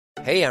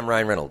Hey, I'm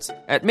Ryan Reynolds.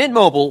 At Mint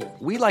Mobile,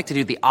 we like to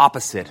do the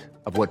opposite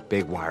of what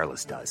Big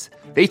Wireless does.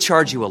 They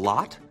charge you a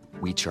lot,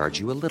 we charge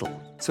you a little.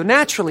 So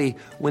naturally,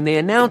 when they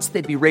announced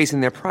they'd be raising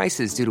their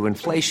prices due to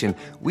inflation,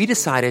 we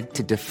decided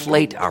to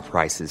deflate our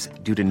prices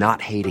due to not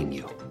hating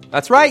you.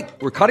 That's right.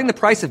 We're cutting the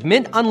price of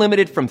Mint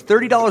Unlimited from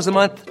 $30 a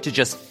month to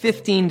just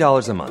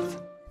 $15 a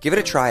month. Give it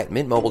a try at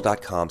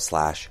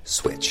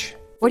mintmobile.com/switch.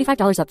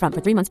 $45 up front for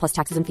 3 months plus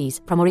taxes and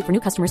fees. Promo rate for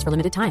new customers for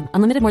limited time.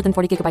 Unlimited more than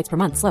 40 gigabytes per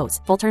month. Slows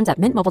full terms at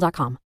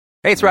mintmobile.com.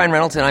 Hey, it's Ryan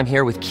Reynolds, and I'm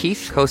here with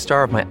Keith,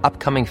 co-star of my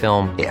upcoming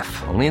film, If,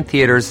 only in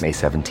theaters May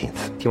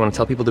 17th. Do you want to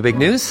tell people the big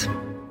news?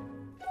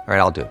 All right,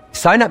 I'll do it.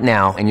 Sign up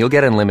now and you'll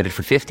get unlimited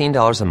for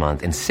 $15 a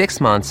month and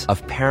 6 months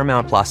of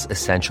Paramount Plus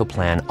Essential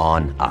Plan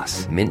on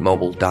us.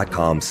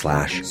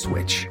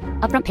 mintmobile.com/switch.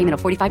 Upfront payment of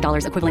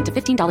 $45 equivalent to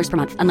 $15 per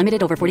month.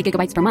 Unlimited over 40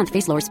 gigabytes per month.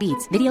 Face lower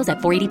speeds. Videos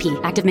at 480p.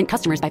 Active Mint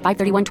customers by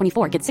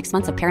 531.24 get 6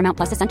 months of Paramount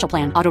Plus Essential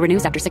Plan. Auto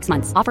renews after 6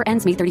 months. Offer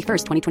ends May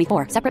 31st,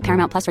 2024. Separate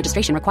Paramount Plus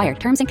registration required.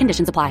 Terms and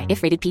conditions apply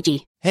if rated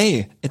PG.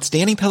 Hey, it's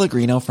Danny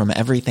Pellegrino from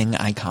Everything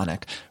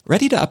Iconic.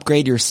 Ready to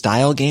upgrade your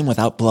style game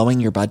without blowing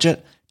your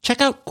budget? Check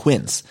out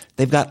Quince.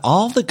 They've got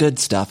all the good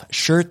stuff,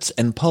 shirts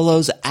and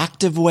polos,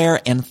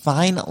 activewear, and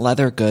fine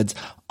leather goods,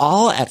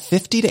 all at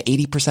 50 to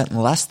 80%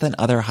 less than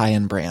other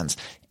high-end brands.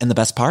 And the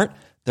best part?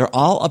 They're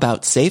all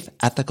about safe,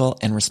 ethical,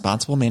 and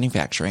responsible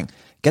manufacturing.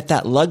 Get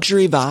that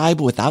luxury vibe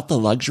without the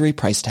luxury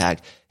price tag.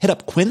 Hit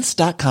up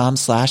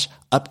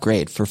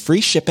quince.com/upgrade for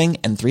free shipping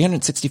and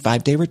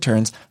 365-day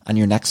returns on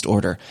your next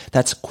order.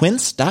 That's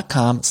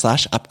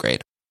quince.com/upgrade.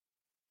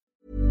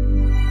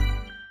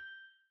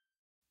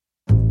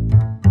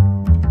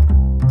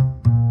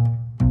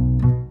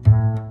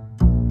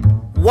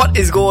 What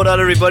is going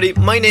on, everybody?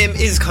 My name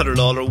is Conor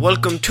Lawler.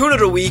 Welcome to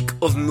another week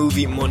of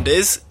Movie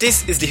Mondays.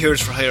 This is the Heroes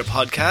for Hire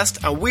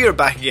podcast, and we are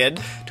back again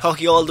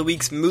talking all the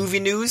week's movie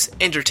news,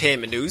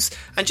 entertainment news,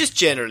 and just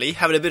generally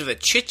having a bit of a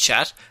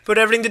chit-chat about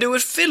everything to do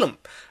with film.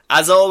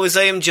 As always,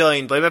 I am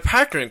joined by my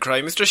partner in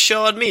crime, Mr.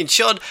 Sean Mean.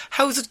 Sean,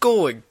 how's it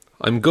going?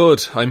 I'm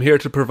good. I'm here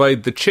to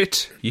provide the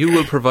chit. You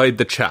will provide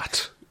the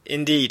chat.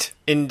 Indeed,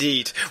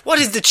 indeed. What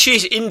is the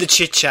chit in the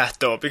chit-chat,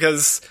 though?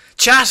 Because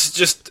chat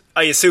just,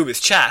 I assume, is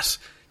chat.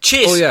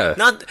 Chit, oh, yeah.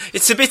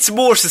 It's a bit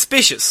more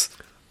suspicious.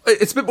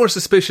 It's a bit more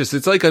suspicious.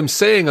 It's like I'm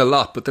saying a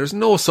lot, but there's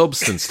no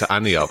substance to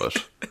any of it.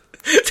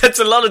 That's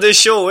a lot of this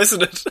show,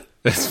 isn't it?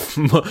 It's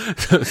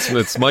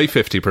my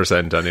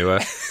 50%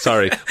 anyway.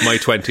 Sorry, my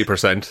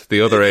 20%.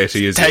 The other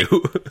 80 is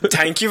you.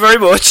 Thank you very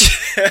much.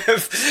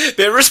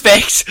 Bit of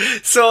respect.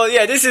 So,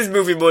 yeah, this is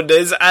Movie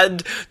Mondays,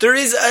 and there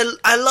is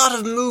a lot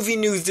of movie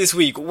news this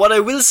week. What I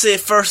will say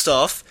first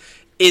off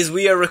is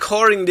we are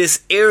recording this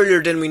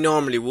earlier than we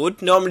normally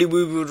would. Normally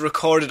we would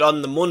record it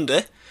on the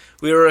Monday.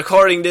 We are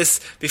recording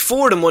this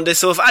before the Monday,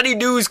 so if any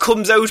news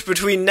comes out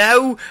between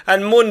now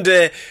and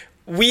Monday,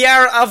 we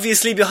are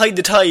obviously behind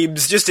the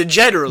times, just in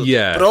general,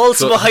 but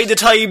also behind the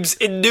times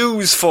in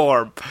news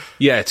form.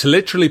 Yeah, to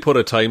literally put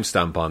a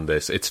timestamp on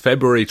this, it's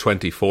February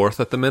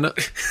 24th at the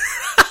minute.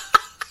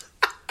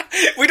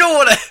 We don't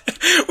want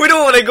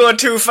to go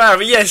too far,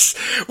 but yes,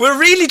 we're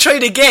really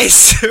trying to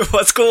guess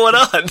what's going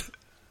on.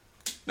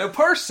 Now,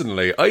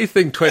 personally, I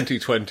think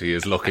 2020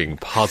 is looking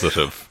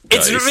positive,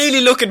 guys. It's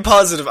really looking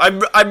positive.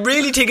 I'm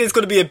really thinking it's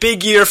going to be a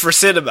big year for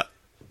cinema.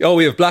 Oh,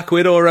 we have Black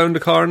Widow around the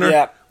corner.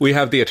 Yeah. We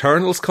have The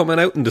Eternals coming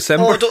out in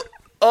December.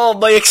 Oh,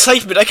 my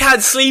excitement. I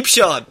can't sleep,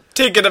 Sean,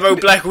 thinking about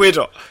Black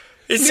Widow.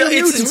 It's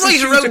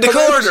right around the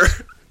corner.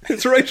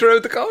 It's right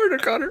around the corner,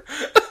 Connor.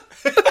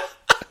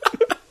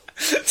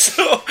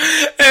 So,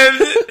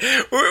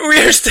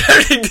 we are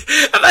starting.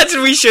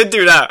 Imagine we should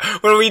do that,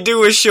 where we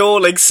do a show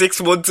like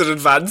 6 months in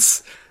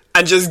advance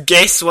and just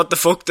guess what the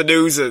fuck the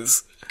news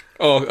is.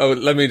 Oh,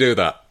 let me do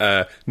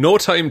that. No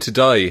Time to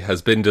Die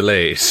has been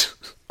delayed.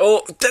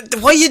 Oh,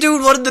 why are you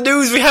doing one of the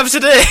news we have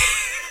today?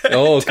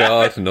 Oh,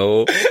 God,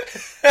 no.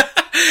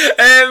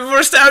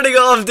 We're starting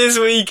off this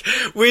week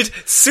with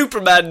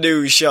Superman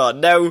news, Sean.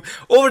 Now,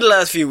 over the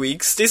last few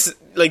weeks,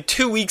 like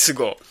 2 weeks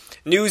ago,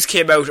 news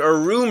came out, or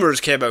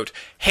rumours came out,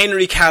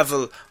 Henry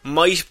Cavill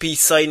might be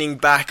signing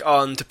back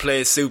on to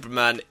play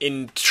Superman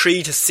in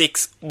 3 to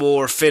 6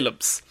 more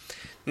films.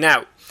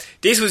 Now,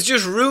 this was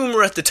just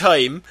rumour at the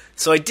time,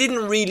 so I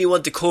didn't really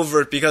want to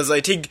cover it because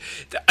I think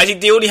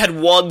they only had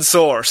one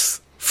source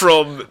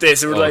from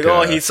this. It was like,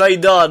 oh, he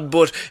signed on,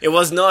 but it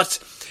was not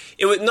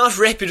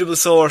reputable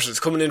sources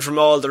coming in from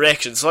all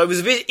directions, so I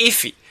was a bit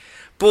iffy.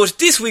 But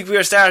this week we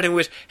are starting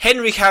with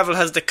Henry Cavill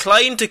has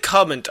declined to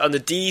comment on the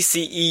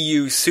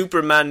DCEU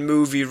Superman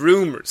movie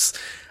rumours.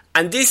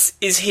 And this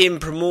is him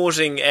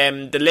promoting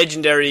the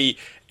legendary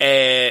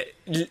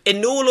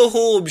Enola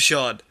Holmes,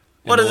 Sean.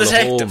 What a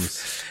detective.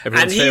 Holmes.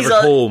 Everyone's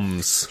favourite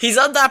Holmes. He's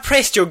on that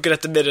press junket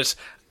at the minute,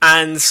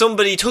 and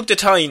somebody took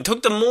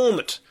the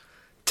moment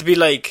to be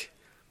like,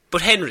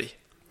 but Henry,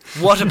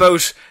 they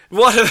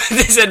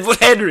said, but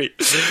Henry,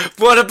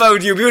 what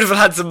about you beautiful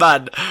handsome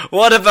man?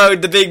 What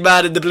about the big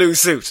man in the blue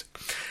suit?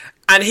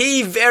 And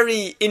he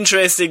very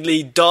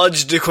interestingly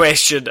dodged the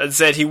question and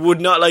said he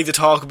would not like to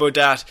talk about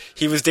that.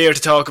 He was there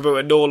to talk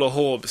about Enola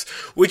Holmes,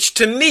 which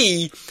to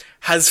me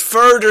has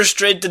further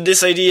strengthened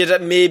this idea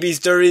that maybe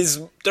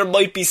there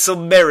might be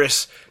some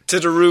merit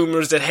to the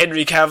rumours that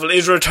Henry Cavill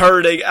is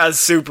returning as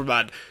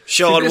Superman.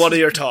 Sean, what are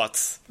your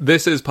thoughts?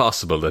 This is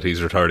possible that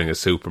he's returning as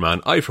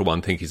Superman. I, for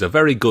one, think he's a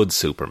very good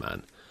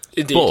Superman.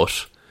 Indeed.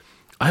 But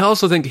I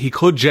also think he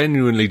could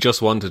genuinely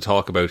just want to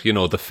talk about,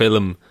 the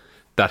film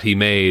that he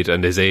made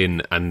and is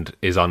in and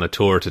is on a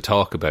tour to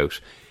talk about.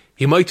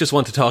 He might just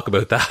want to talk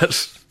about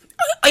that.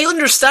 I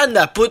understand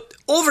that, but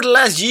over the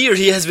last year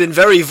he has been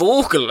very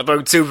vocal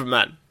about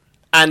Superman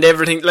and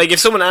everything. Like, if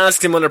someone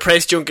asks him on a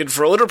press junket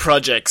for other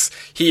projects,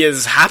 he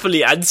has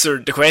happily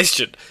answered the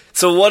question.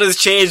 So what has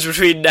changed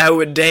between now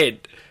and then?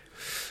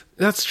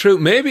 That's true.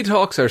 Maybe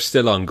talks are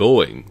still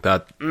ongoing.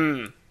 That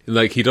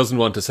like, he doesn't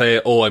want to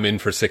say, "Oh, I'm in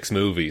for 6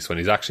 movies," when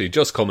he's actually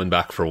just coming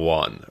back for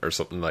 1 or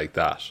something like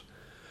that.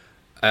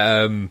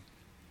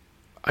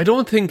 I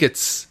don't think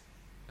it's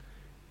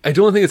out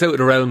of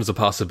the realms of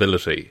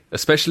possibility,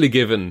 especially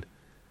given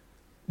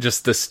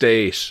just the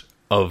state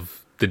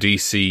of the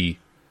DCEU?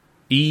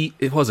 The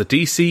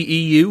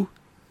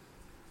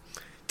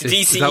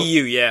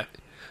DCEU, yeah.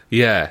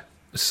 Yeah.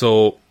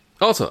 So,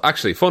 also,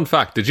 actually, fun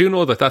fact, did you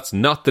know that that's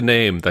not the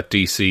name that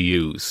DC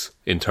use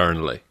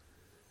internally?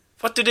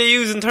 What do they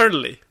use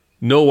internally?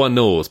 No one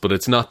knows, but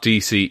it's not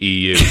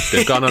DCEU.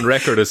 They've gone on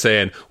record as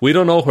saying, we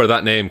don't know where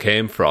that name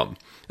came from.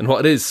 And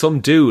what it is,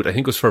 some dude, I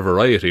think it was for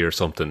Variety or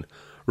something,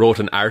 wrote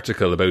an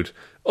article about,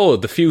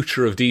 the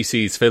future of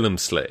DC's film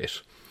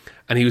slate.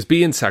 And he was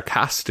being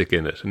sarcastic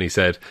in it, and he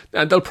said,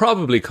 and they'll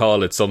probably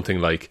call it something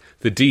like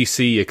the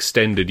DC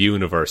Extended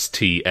Universe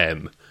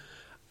TM.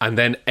 And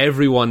then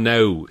everyone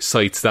now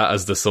cites that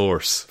as the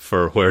source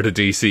for where the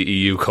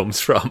DCEU comes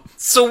from.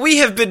 So we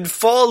have been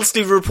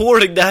falsely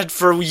reporting that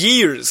for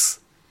years.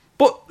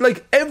 But,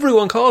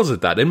 everyone calls it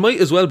that. It might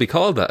as well be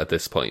called that at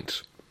this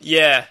point.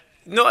 Yeah.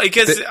 No,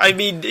 because,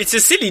 it's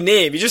a silly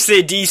name. You just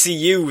say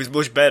DCU is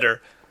much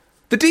better.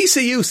 The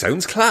DCU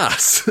sounds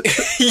class.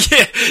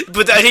 Yeah,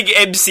 but I think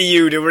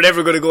MCU, they were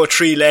never going to go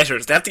 3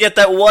 letters. They have to get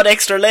that 1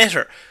 extra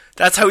letter.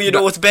 That's how you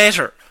know it's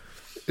better.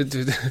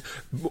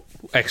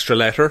 Extra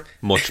letter,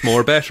 much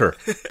more better.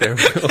 There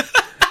we go.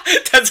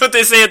 That's what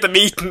they say at the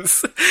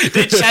meetings.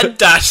 They chant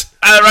that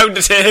around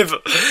the table.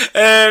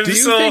 Do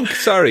you think,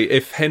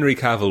 if Henry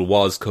Cavill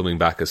was coming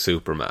back as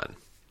Superman,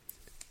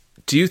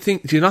 do you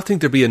not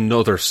think there'd be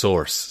another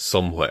source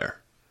somewhere?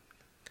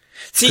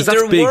 See, because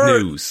that's big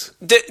news.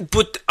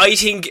 But I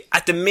think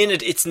at the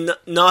minute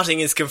nothing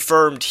is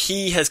confirmed.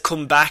 He has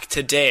come back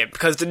to them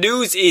because the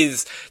news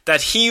is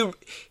that he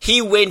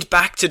went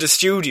back to the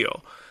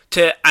studio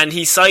and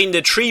he signed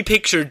a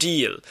 3-picture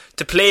deal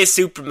to play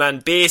Superman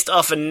based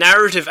off a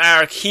narrative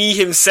arc he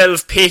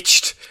himself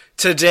pitched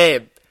to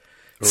them.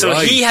 So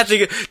he had to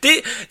go.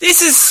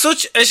 This is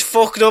such a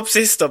fucked up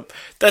system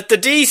that the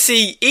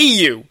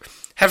DCEU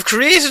have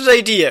created an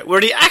idea where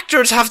the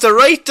actors have to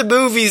write the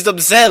movies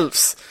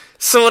themselves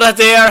so that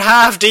they are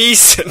half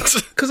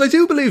decent. Because I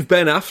do believe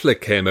Ben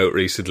Affleck came out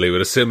recently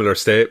with a similar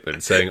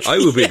statement saying, I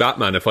would be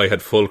Batman if I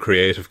had full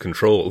creative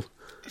control.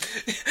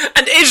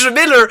 And Ezra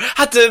Miller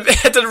had to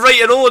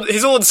write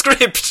his own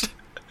script.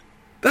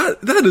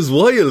 That is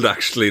wild,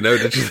 actually, now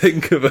that you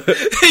think of it.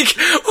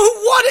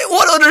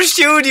 What other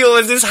studio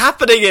is this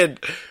happening in?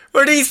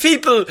 Where these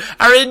people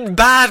are in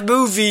bad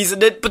movies,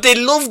 but they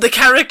love the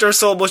character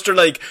so much, they're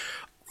like,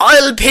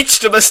 I'll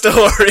pitch them a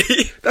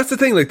story. That's the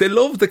thing, they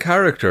love the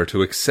character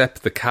to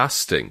accept the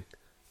casting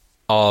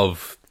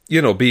of,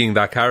 being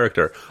that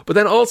character. But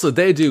then also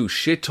they do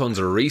shit tons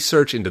of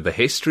research into the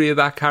history of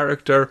that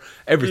character,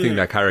 everything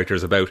that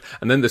character's about,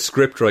 and then the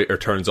scriptwriter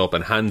turns up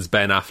and hands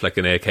Ben Affleck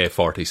an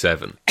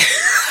AK-47.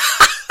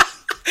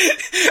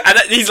 And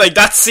he's like,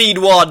 that's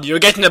scene 1, you're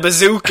getting a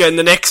bazooka in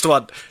the next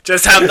one.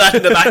 Just have that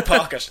in the back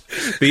pocket.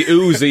 The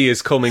Uzi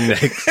is coming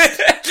next.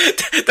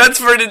 That's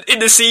for in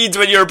the scenes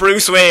when you're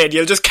Bruce Wayne.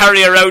 You'll just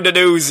carry around an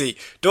Uzi.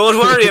 Don't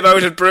worry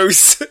about it,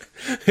 Bruce.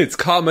 It's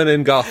common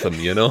in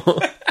Gotham, No,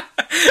 but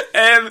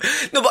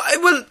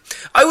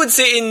I would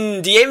say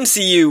in the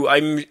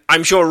MCU,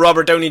 I'm sure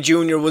Robert Downey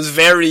Jr. was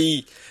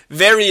very,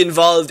 very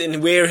involved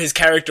in where his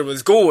character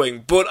was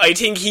going, but I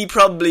think he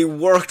probably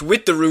worked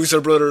with the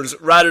Russo brothers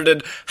rather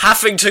than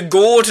having to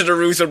go to the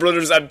Russo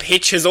brothers and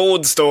pitch his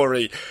own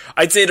story.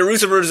 I'd say the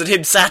Russo brothers and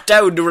him sat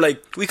down and they were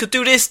like, we could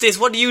do this,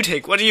 what do you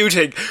think?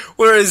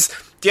 Whereas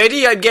the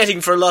idea I'm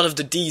getting for a lot of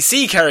the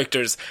DC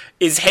characters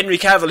is Henry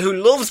Cavill, who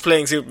loves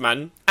playing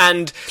Superman,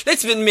 and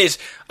let's admit,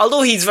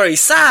 although he's very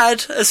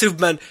sad as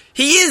Superman,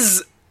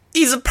 he's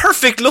a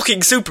perfect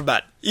looking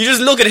Superman. You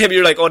just look at him and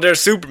you're like, oh, there's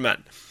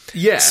Superman.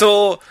 Yeah.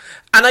 So,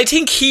 and I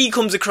think he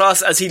comes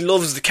across as he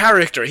loves the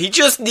character. He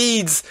just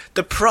needs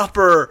the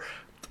proper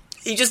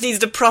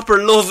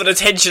love and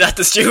attention at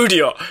the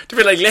studio to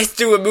be like, let's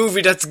do a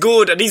movie that's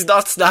good, and he's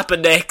not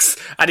snapping necks,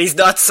 and he's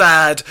not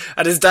sad,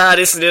 and his dad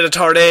isn't in a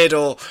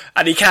tornado,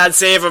 and he can't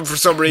save him for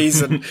some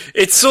reason.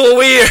 It's so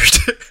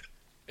weird.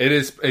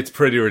 It's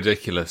pretty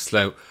ridiculous.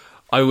 Now,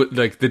 I would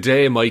like the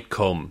day might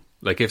come.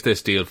 Like if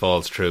this deal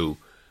falls through,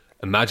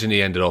 imagine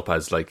he ended up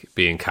as like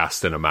being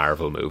cast in a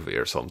Marvel movie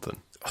or something.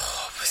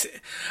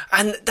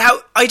 And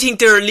that, I think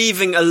they're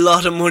leaving a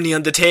lot of money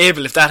on the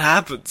table if that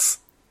happens.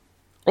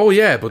 Oh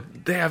yeah,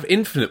 but they have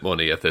infinite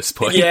money at this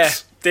point. Yeah,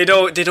 they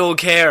don't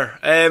care.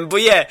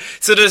 But yeah,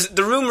 so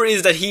the rumor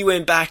is that he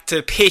went back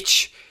to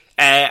pitch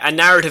a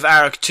narrative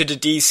arc to the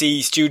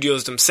DC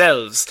studios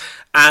themselves,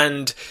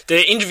 and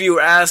the interviewer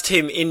asked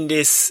him in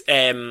this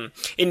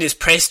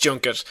press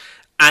junket,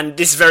 and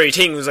this very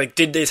thing was like,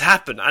 did this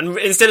happen? And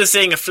instead of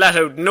saying a flat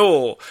out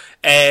no,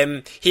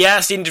 he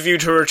asked the interviewer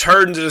to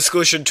return the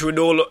discussion to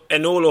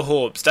Enola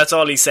Holmes. That's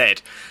all he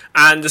said.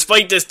 And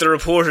despite this, the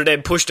reporter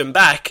then pushed him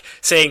back,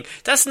 saying,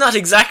 that's not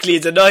exactly a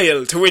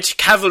denial, to which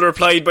Cavill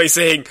replied by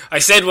saying, I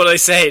said what I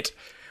said.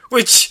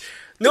 Which,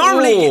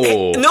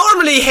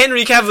 normally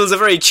Henry Cavill's a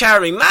very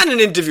charming man in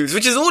interviews,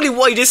 which is only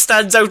why this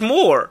stands out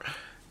more.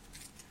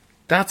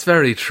 That's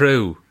very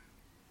true.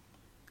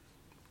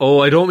 Oh,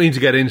 I don't mean to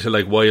get into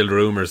like wild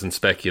rumours and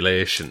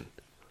speculation,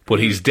 but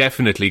he's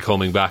definitely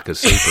coming back as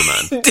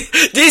Superman.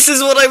 This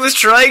is what I was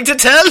trying to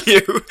tell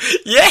you.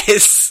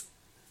 Yes.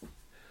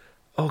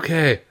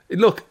 Okay.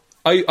 Look,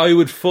 I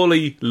would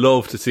fully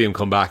love to see him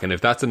come back, and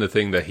if that's in the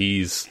thing that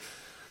he's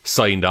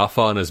signed off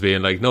on as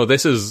being like, no,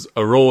 this is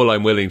a role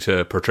I'm willing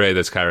to portray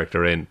this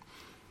character in,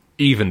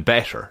 even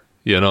better,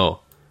 you know.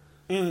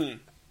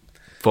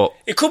 But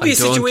it could be a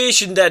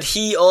situation that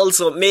he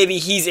also, maybe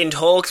he's in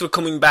talks with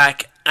coming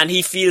back, and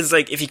he feels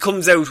like if he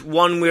comes out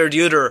one way or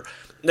the other,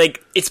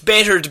 like it's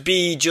better to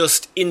be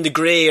just in the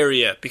grey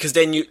area, because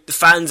then the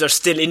fans are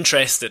still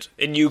interested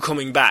in you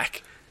coming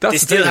back. They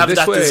still have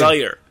that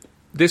desire.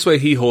 This way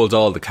he holds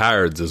all the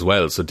cards as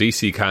well, so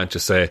DC can't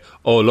just say,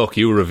 oh look,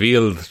 you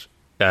revealed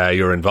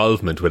your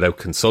involvement without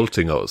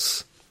consulting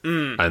us,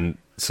 and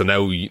so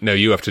now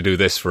you have to do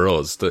this for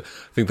us. I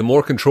think the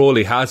more control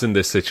he has in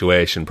this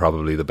situation,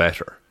 probably the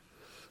better.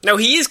 Now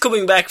he is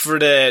coming back for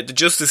the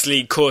Justice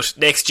League cut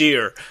next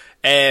year,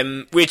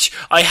 which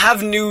I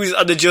have news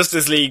on the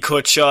Justice League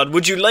cut, Sean.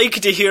 Would you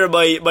like to hear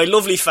my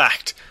lovely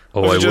fact?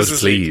 Oh, I would,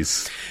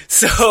 please.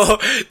 So,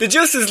 the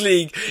Justice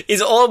League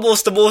is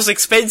almost the most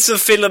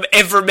expensive film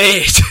ever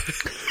made.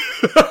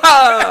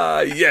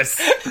 Yes.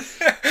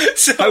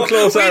 So how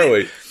close are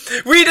we?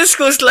 We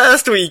discussed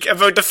last week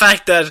about the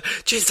fact that,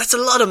 geez, that's a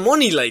lot of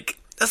money, like,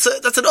 that's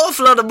an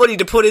awful lot of money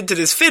to put into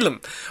this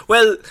film.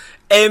 Well,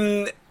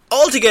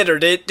 altogether,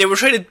 they were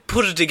trying to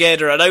put it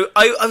together, and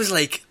I was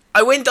like,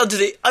 I went onto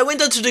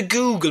the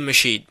Google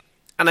machine,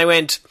 and I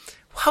went,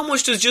 how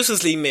much does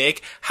Justice League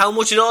make? How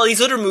much did all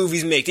these other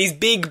movies make? These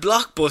big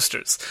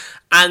blockbusters.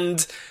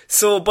 And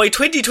so by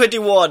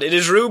 2021, it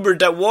is rumoured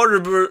that Warner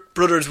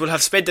Brothers will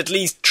have spent at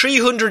least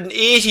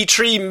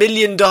 $383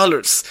 million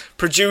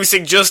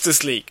producing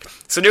Justice League.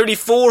 So nearly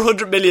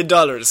 $400 million.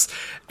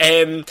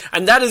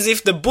 And that is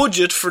if the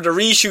budget for the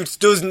reshoots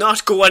does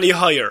not go any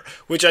higher,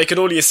 which I can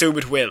only assume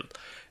it will.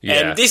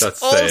 Yeah, this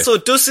also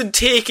doesn't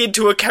take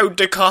into account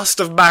the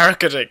cost of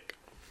marketing,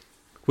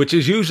 which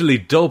is usually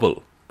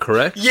double.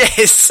 Correct?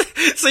 Yes.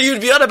 So you'd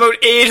be on about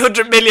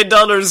 $800 million,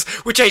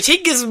 which I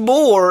think is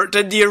more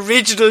than the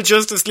original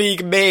Justice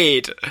League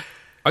made.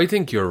 I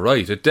think you're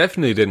right. It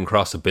definitely didn't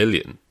cross $1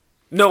 billion.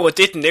 No, it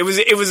didn't. It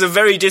was a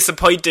very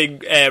disappointing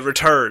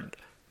return.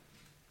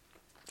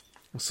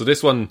 So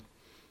this one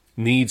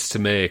needs to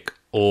make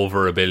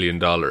over $1 billion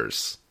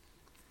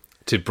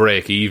to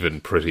break even,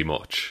 pretty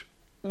much.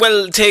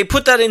 Well, to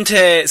put that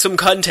into some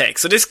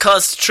context, so this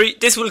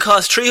will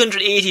cost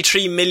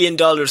 $383 million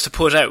to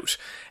put out.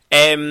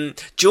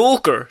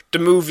 Joker, the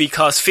movie,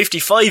 cost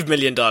 $55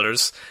 million.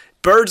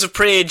 Birds of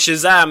Prey and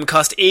Shazam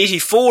cost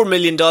 $84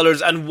 million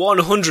and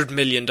 $100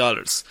 million.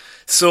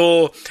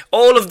 So,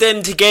 all of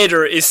them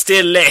together is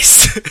still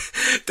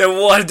less than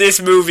what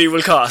this movie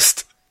will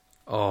cost.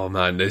 Oh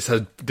man, this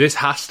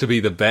has to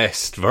be the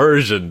best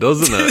version,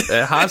 doesn't it?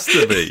 It has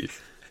to be.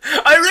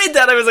 I read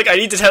that, I was like, I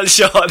need to tell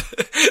Sean.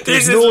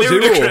 This is no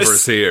ludicrous.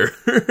 do-overs here.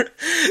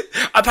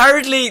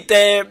 Apparently,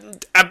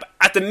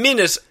 at the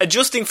minute,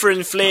 adjusting for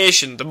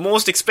inflation, the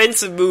most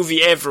expensive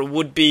movie ever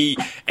would be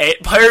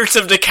Pirates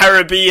of the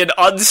Caribbean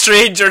on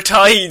Stranger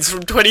Tides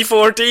from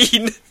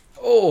 2014.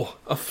 Oh,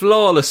 a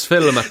flawless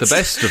film at the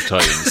best of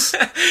times.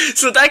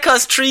 So that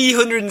cost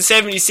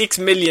 $376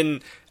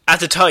 million at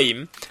the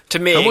time to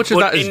make. How much of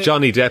that is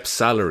Johnny Depp's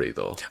salary,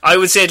 though? I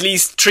would say at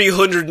least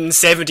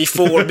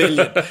 $374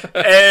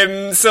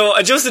 million. So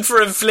adjusted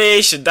for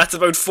inflation, that's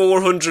about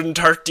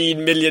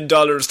 $413 million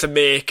to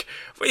make.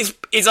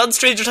 Is On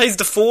Stranger Tides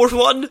the fourth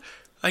one?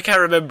 I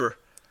can't remember.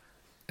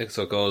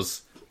 So it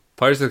goes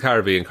Pirates of the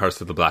Caribbean,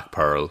 Curse of the Black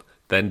Pearl,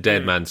 then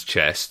Dead Man's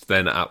Chest,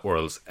 then At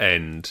World's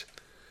End,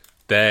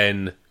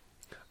 then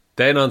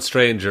On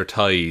Stranger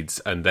Tides,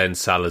 and then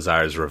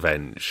Salazar's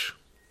Revenge.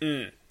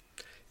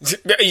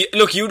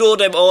 Look, you know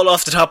them all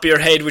off the top of your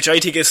head, which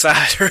I think is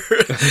sadder.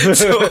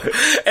 So,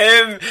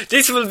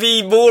 this will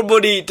be more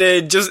money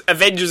than just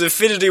Avengers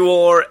Infinity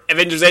War,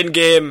 Avengers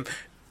Endgame,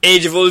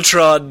 Age of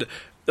Ultron,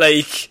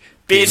 like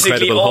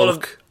basically all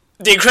Hulk.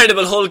 The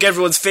Incredible Hulk,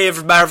 everyone's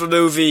favourite Marvel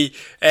movie.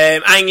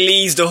 Ang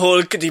Lee's The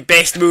Hulk, the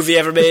best movie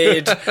ever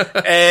made.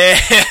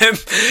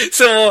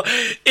 So,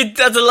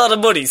 that's a lot of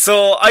money.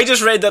 So, I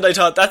just read that, I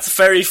thought, that's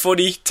very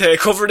funny to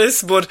cover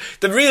this, but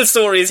the real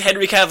story is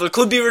Henry Cavill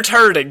could be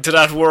returning to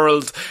that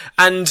world.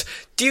 And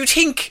do you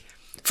think,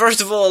 first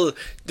of all,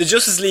 the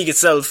Justice League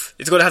itself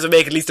is going to have to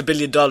make at least $1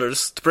 billion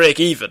to break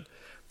even?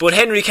 But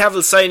Henry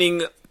Cavill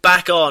signing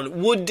back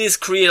on, would this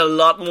create a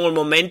lot more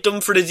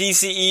momentum for the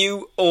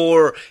DCEU,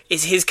 or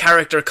is his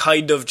character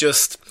kind of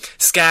just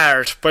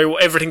scarred by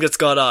everything that's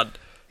gone on?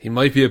 He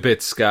might be a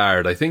bit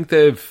scarred. I think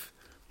they've...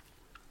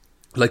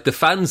 Like, the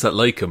fans that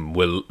like him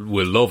will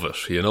love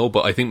it, you know,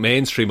 but I think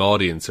mainstream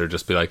audience are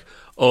just be like,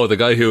 oh, the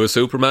guy who was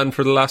Superman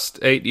for the last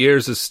 8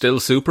 years is still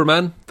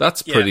Superman?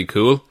 That's pretty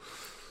cool.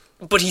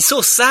 But he's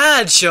so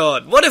sad,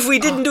 Sean. What if we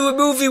didn't do a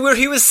movie where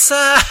he was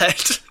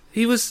sad?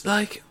 He was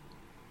like...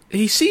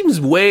 He seems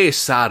way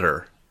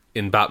sadder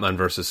in Batman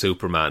vs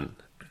Superman.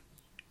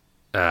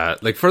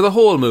 Like, for the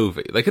whole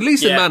movie. Like, at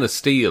least in Man of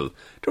Steel,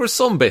 there were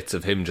some bits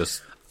of him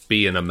just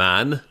being a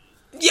man.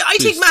 Yeah, I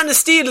think Man of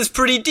Steel is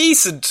pretty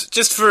decent,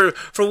 just for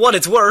what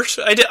it's worth.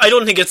 I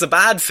don't think it's a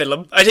bad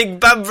film. I think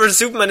Batman vs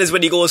Superman is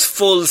when he goes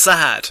full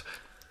sad.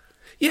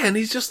 Yeah, and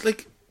he's just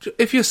like,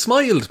 if you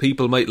smiled,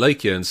 people might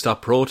like you and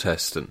stop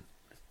protesting.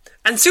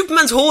 And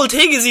Superman's whole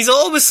thing is he's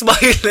always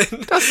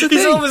smiling. That's the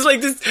He's thing. always like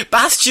this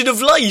bastion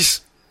of light.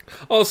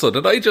 Also,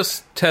 did I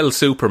just tell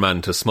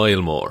Superman to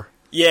smile more?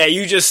 Yeah,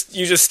 you just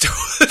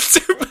told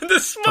Superman to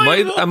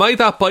smile more. Am I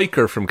that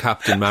biker from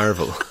Captain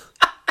Marvel?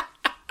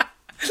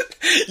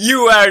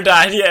 You are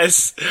that,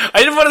 yes. I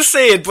didn't want to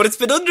say it, but it's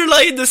been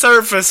underlying the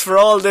surface for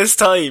all this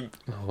time.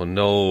 Oh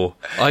no,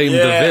 I'm the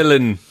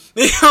villain.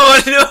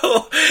 Oh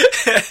no.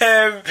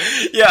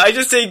 Yeah, I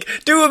just think,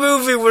 do a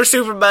movie where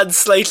Superman's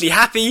slightly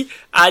happy,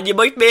 and you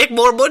might make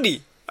more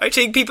money. I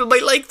think people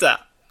might like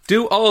that.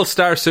 Do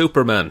All-Star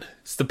Superman.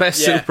 It's the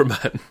best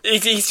Superman.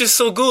 He's just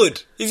so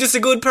good. He's just a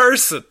good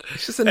person.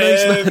 He's just a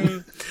nice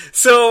man.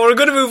 So we're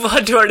going to move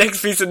on to our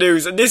next piece of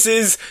news, and this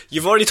is,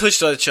 you've already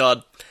touched on it,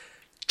 Sean,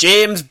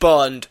 James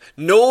Bond,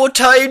 No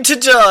Time to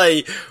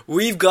Die.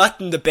 We've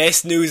gotten the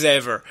best news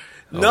ever.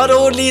 Not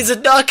only is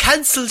it not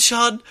cancelled,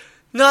 Sean,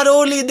 not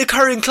only in the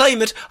current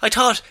climate, I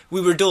thought we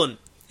were done.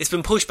 It's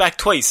been pushed back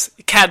twice.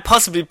 It can't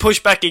possibly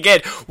push back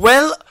again.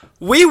 Well,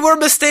 we were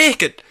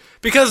mistaken.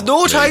 Because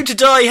No Time to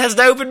Die has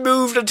now been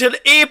moved until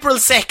April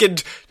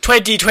 2nd,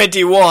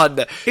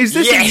 2021. Is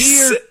this a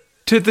year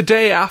to the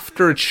day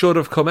after it should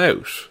have come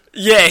out?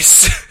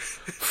 Yes.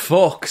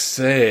 Fuck's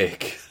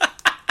sake.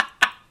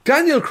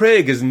 Daniel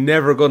Craig is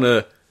never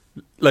gonna,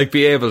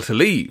 be able to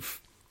leave.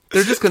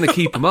 They're just gonna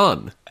keep him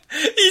on.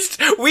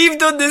 We've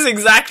done this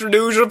exact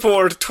news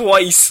report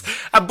twice,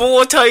 and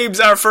both times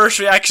our first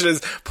reaction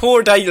is,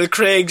 poor Daniel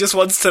Craig just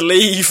wants to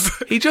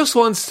leave. He just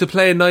wants to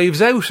play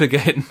Knives Out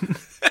again.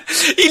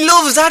 He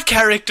loves that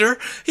character.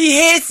 He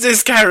hates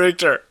this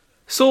character.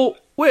 So,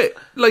 wait,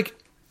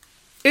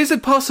 is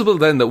it possible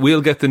then that we'll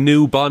get the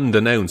new Bond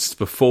announced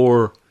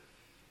before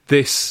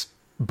this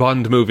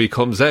Bond movie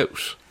comes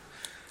out?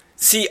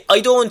 See, I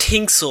don't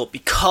think so,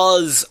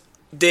 because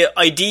the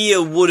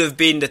idea would have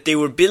been that they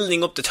were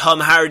building up the Tom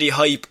Hardy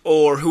hype,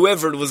 or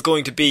whoever it was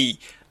going to be,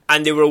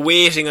 and they were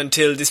waiting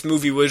until this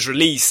movie was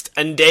released,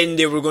 and then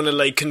they were going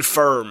to,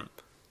 confirm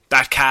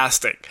that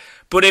casting.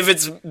 But if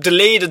it's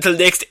delayed until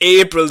next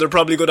April, they're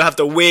probably going to have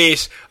to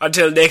wait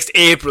until next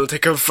April to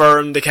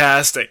confirm the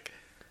casting.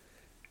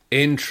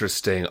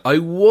 Interesting. I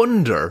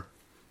wonder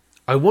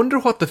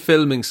what the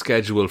filming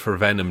schedule for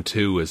Venom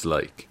 2 is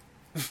like.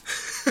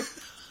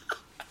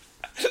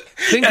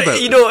 Think about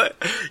it.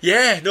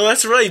 Yeah, no,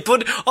 that's right.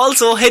 But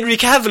also, Henry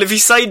Cavill, if he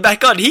signed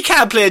back on, he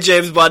can't play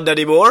James Bond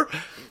anymore.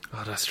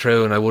 Oh, that's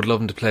true, and I would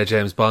love him to play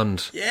James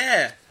Bond.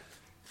 Yeah.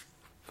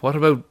 What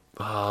about...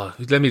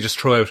 let me just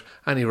throw out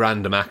any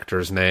random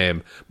actor's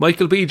name.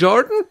 Michael B.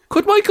 Jordan?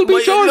 Could Michael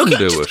B. Jordan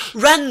do it?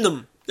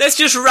 Random. Let's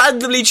just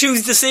randomly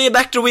choose the same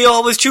actor we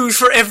always choose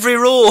for every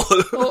role.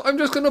 Oh, I'm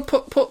just going to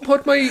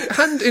put my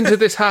hand into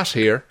this hat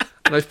here,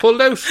 and I've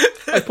pulled out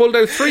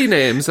 3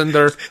 names, and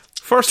they're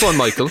first one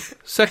Michael,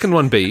 second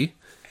one B,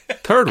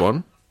 third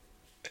one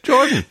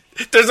Jordan.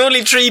 There's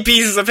only 3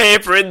 pieces of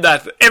paper in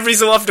that. Every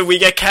so often we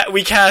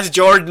cast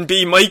Jordan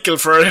B. Michael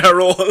for a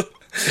role.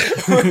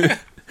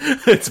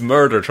 It's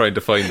murder trying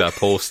to find that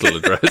postal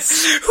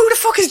address. Who the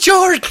fuck is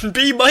Jordan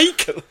B.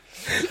 Michael?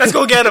 Let's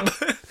go get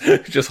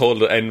him. Just hold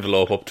the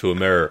envelope up to a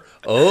mirror.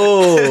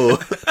 Oh.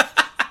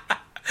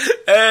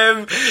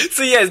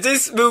 So yes,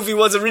 this movie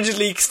was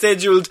originally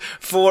scheduled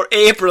for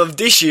April of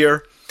this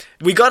year.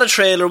 We got a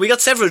trailer, we got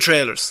several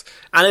trailers,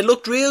 and it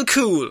looked real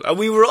cool, and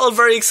we were all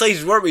very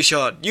excited, weren't we,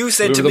 Sean? You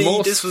said to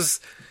me this was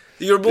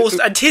your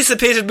most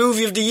anticipated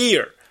movie of the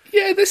year.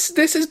 Yeah, this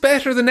is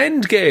better than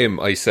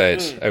Endgame, I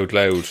said out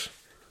loud.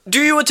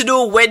 Do you want to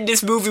know when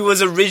this movie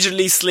was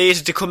originally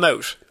slated to come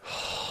out?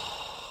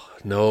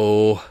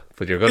 No,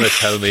 but you're going to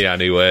tell me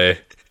anyway.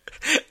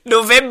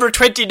 November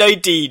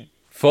 2019.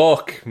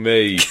 Fuck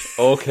me.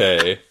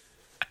 Okay.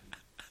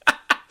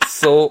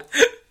 So,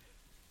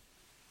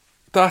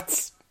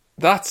 that's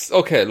That's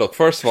okay. Look,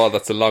 first of all,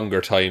 that's a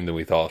longer time than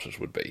we thought it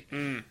would be.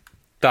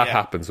 That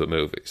happens with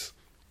movies.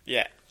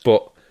 Yeah.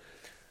 But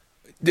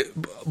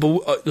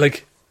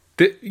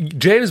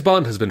James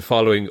Bond has been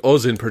following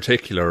us in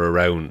particular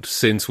around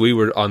since we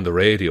were on the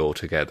radio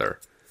together.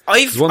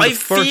 I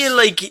feel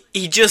like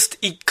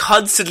he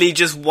constantly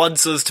just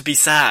wants us to be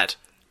sad.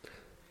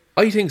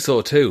 I think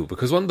so too,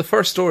 because one of the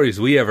first stories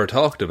we ever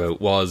talked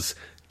about was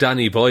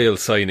Danny Boyle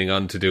signing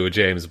on to do a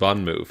James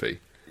Bond movie.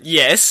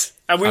 Yes,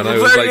 and we And were I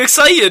was very like-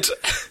 excited.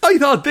 I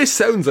thought this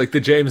sounds like the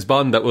James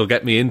Bond that will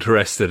get me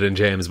interested in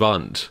James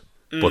Bond.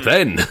 But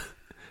then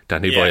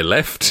Danny Boyle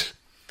left.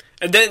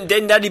 And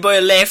then Danny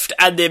Boyle left,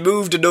 and they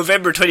moved the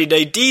November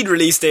 2019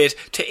 release date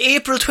to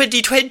April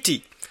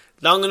 2020.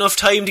 Long enough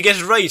time to get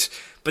it right.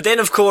 But then,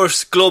 of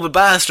course, Global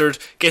Bastard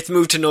gets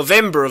moved to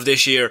November of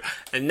this year,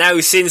 and now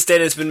since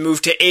then it's been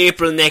moved to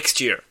April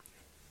next year.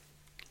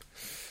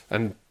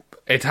 And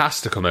it has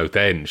to come out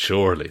then,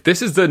 surely.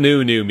 This is the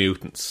New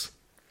Mutants.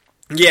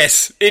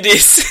 Yes, it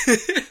is.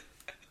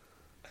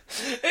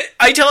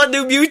 I thought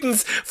New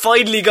Mutants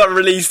finally got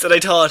released, and I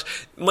thought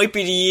might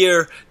be the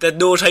year that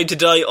No Time to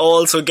Die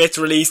also gets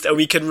released, and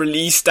we can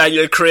release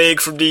Daniel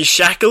Craig from these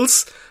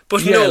shackles.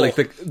 But Yeah, no, like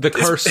the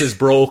curse is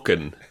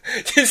broken.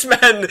 this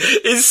man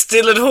is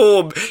still at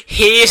home,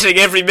 hating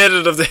every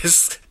minute of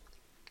this.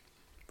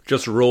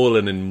 Just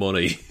rolling in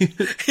money.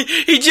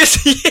 He's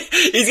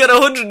got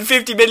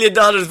 $150 million,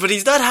 but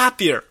he's not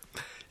happier.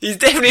 He's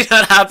definitely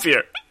not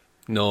happier.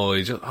 No,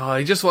 he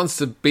just wants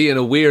to be in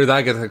a weird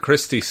Agatha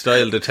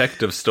Christie-style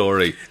detective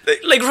story.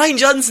 Like Ryan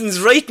Johnson's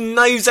writing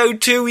Knives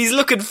Out too. He's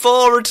looking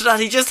forward to that.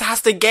 He just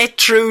has to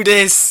get through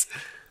this.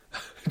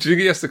 Do you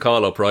think he has to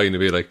call up Ryan and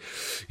be like,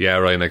 yeah,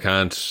 Ryan, I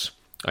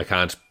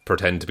can't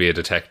pretend to be a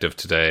detective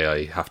today.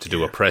 I have to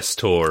do a press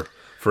tour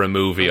for a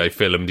movie I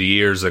filmed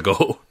years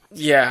ago.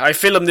 Yeah, I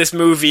filmed this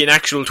movie in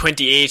actual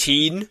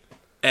 2018.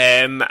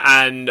 And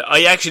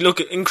I actually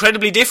look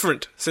incredibly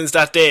different since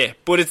that day.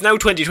 But it's now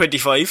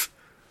 2025.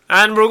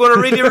 And we're going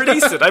to really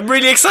release it. I'm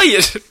really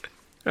excited.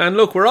 And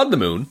look, we're on the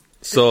moon.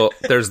 So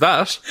there's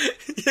that.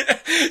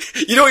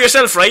 You know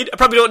yourself, right? I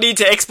probably don't need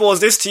to expose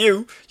this to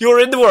you. You're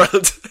in the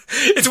world.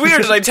 It's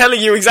weird that I'm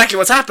telling you exactly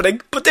what's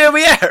happening, but there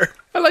we are.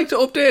 I like to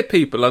update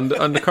people on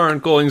the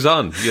current goings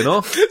on, you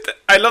know?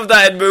 I love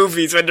that in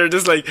movies when they're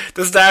just like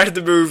the start of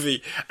the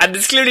movie, and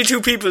it's clearly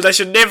two people that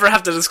should never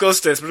have to discuss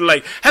this, but they're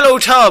like, hello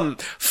Tom,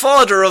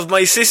 father of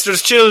my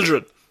sister's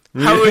children.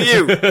 How are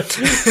you?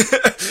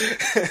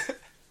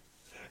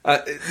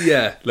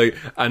 Yeah, like,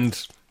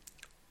 and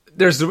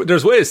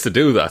there's ways to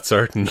do that,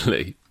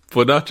 certainly,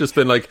 but not just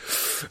been like,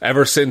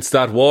 ever since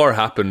that war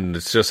happened,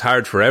 it's just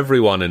hard for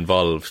everyone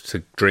involved to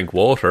drink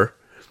water.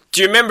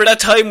 Do you remember that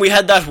time we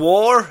had that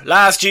war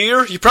last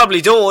year? You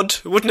probably don't.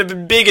 It wouldn't have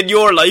been big in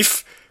your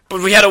life,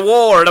 but we had a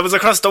war that was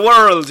across the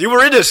world. You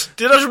were in it.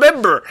 Do you not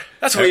remember?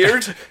 That's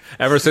weird.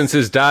 Ever since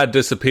his dad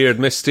disappeared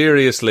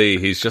mysteriously,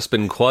 he's just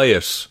been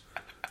quiet.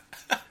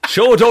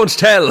 Show, don't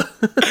tell.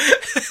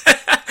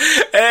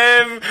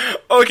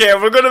 Okay,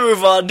 we're going to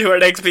move on to our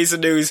next piece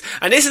of news,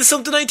 and this is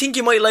something I think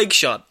you might like,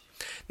 Sean.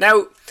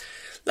 Now,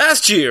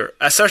 last year,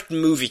 a certain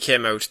movie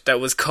came out that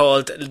was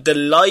called The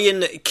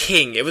Lion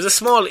King. It was a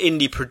small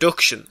indie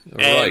production.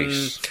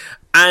 Right.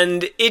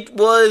 And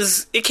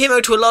it came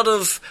out to a lot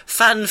of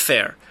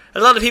fanfare. A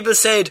lot of people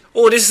said,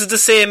 oh, this is the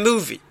same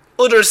movie.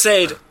 Others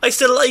said, I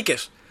still like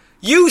it.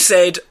 You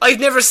said, I've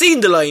never seen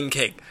The Lion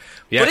King.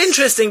 Yes. But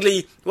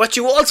interestingly, what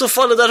you also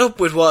followed that up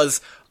with was,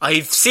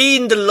 I've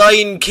seen The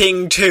Lion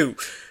King too.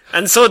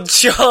 And so,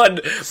 Sean,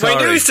 Sorry.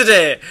 my news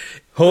today...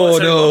 Oh,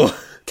 no.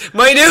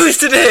 My news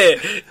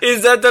today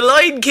is that The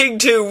Lion King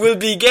 2 will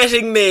be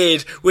getting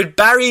made with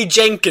Barry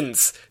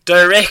Jenkins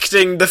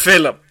directing the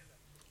film.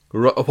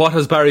 What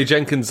has Barry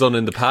Jenkins done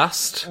in the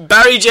past?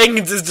 Barry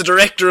Jenkins is the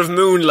director of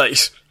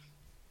Moonlight.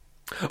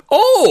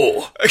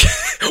 Oh!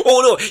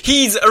 Oh no,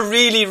 he's a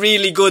really,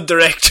 really good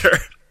director.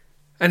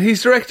 And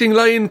he's directing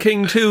Lion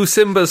King 2,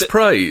 Simba's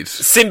Pride.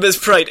 Simba's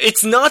Pride.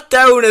 It's not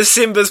down as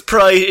Simba's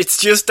Pride, it's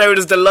just down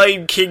as The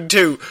Lion King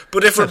 2.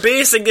 But if we're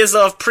basing this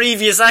off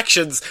previous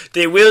actions,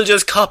 they will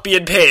just copy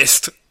and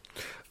paste.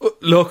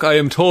 Look, I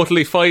am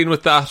totally fine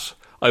with that.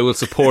 I will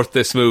support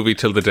this movie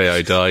till the day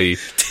I die.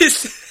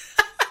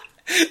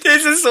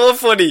 This is so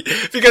funny,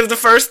 because the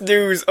first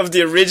news of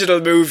the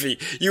original movie,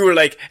 you were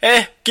like,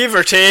 give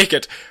or take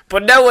it.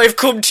 But now I've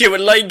come to you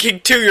with Lion King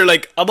 2, you're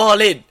like, I'm all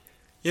in.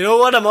 You know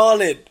what, I'm all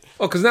in.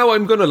 Oh, because now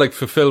I'm going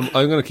to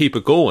I'm going to keep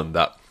it going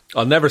that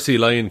I'll never see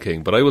Lion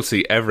King, but I will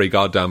see every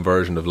goddamn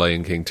version of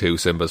Lion King 2,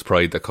 Simba's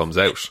Pride that comes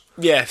out.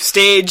 Yeah,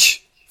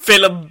 stage,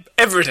 film,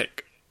 everything.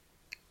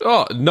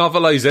 Oh,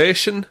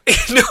 novelisation.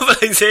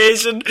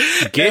 Novelisation.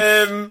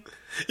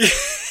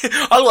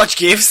 GIF. I'll watch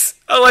GIFs.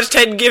 I'll watch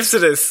 10 GIFs of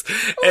this.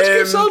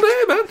 GIFs all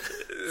day, man.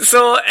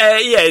 So,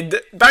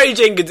 Barry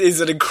Jenkins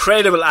is an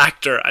incredible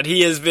actor, and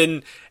he has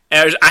been...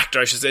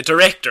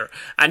 director,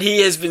 and he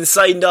has been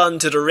signed on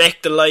to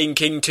direct The Lion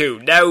King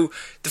 2. Now,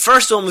 the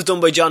first one was done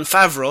by Jon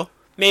Favreau.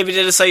 Maybe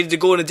they decided to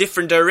go in a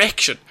different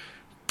direction.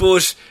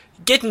 But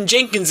getting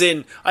Jenkins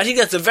in, I think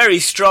that's a very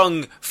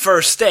strong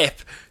first step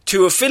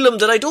to a film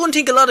that I don't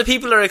think a lot of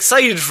people are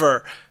excited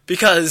for,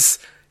 because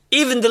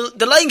even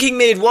the Lion King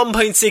made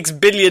 $1.6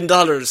 billion,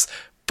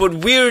 but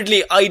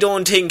weirdly I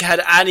don't think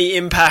had any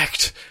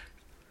impact,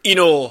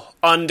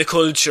 on the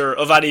culture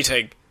of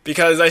anything.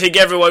 Because I think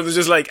everyone was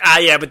just like,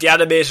 yeah, but the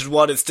animated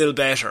one is still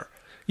better.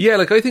 Yeah,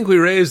 I think we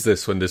raised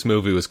this when this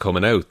movie was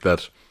coming out,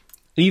 that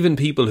even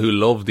people who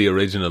loved the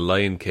original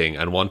Lion King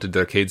and wanted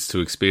their kids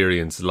to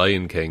experience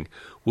Lion King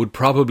would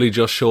probably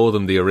just show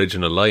them the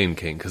original Lion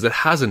King, because it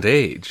hasn't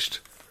aged.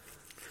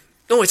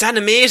 No, it's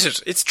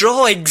animated. It's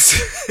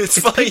drawings. It's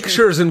fine.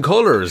 Pictures and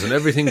colours and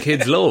everything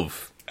kids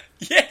love.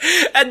 Yeah,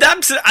 and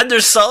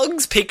there's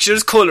songs,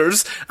 pictures,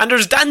 colours, and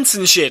there's dance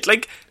and shit.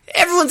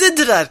 Everyone's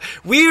into that.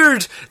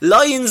 Weird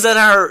lions that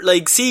are,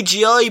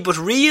 CGI but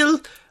real.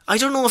 I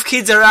don't know if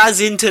kids are as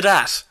into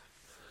that.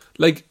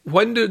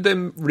 When did they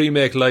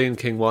remake Lion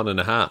King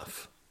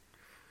 1.5?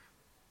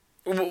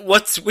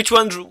 Which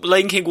one's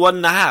Lion King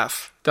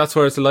 1.5? That's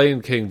where it's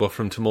Lion King, but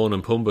from Timon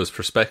and Pumbaa's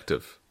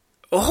perspective.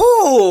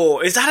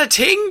 Oh, is that a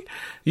thing?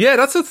 Yeah,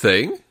 that's a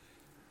thing.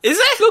 Is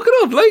it? Look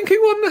it up, Lion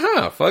King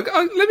 1.5.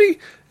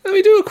 Let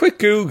me do a quick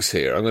Googs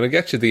here. I'm going to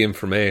get you the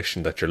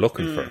information that you're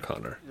looking for,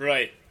 Connor.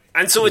 Right.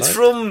 And so it's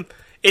from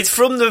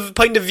the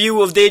point of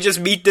view of they just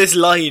meet this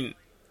line.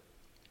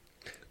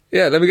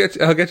 Yeah,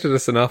 I'll get you the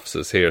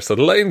synopsis here. So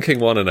the Lion King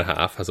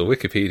 1.5 has a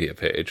Wikipedia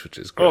page, which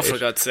is great. Oh, for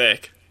God's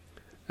sake.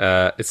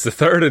 It's the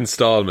third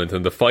installment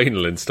and the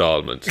final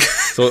installment.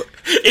 So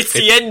it's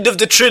the end of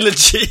the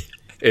trilogy.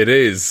 It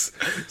is.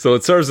 So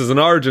it serves as an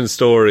origin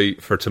story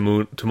for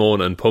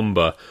Timon and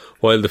Pumbaa,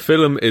 while the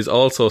film is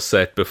also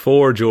set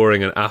before,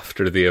 during and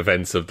after the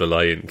events of The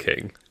Lion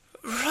King.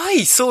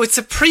 Right, so it's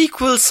a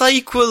prequel,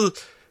 sequel,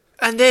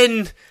 and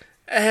then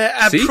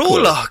a Sequel.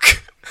 prologue.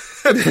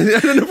 And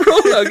then a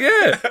prologue,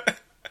 yeah.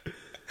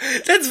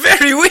 That's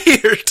very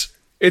weird.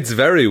 It's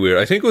very weird.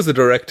 I think it was a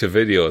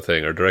direct-to-video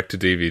thing or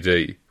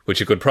direct-to-DVD, which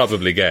you could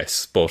probably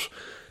guess, but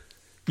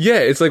yeah,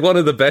 it's one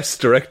of the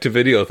best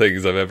direct-to-video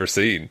things I've ever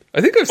seen.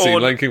 I think I've seen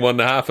Lion King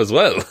 1.5 as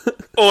well.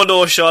 Oh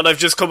no, Sean, I've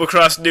just come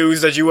across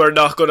news that you are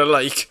not going to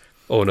like.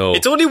 Oh no.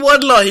 It's only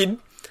one line,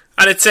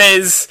 and it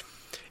says,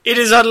 "It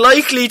is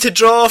unlikely to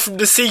draw from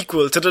the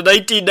sequel to the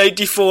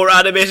 1994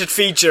 animated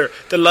feature,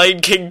 The Lion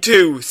King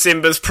 2,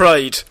 Simba's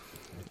Pride."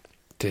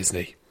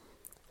 Disney,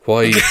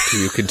 why do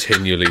you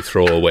continually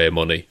throw away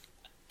money?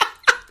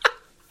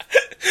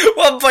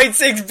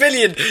 1.6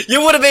 billion.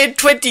 You would have made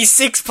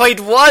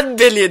 26.1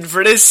 billion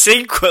for this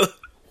sequel.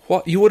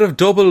 What? You would have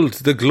doubled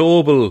the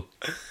global,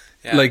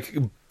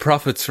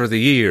 profits for the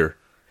year.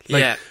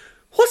 Yeah.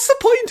 What's the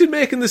point in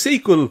making the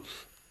sequel?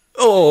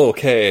 Oh,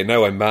 okay,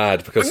 now I'm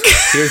mad, because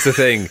here's the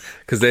thing,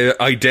 because they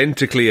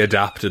identically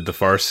adapted the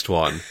first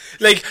one.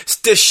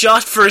 The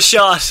shot for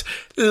shot,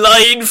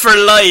 line for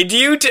line.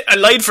 A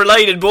line for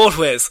line in both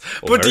ways.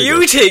 But do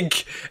you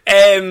think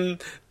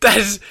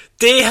that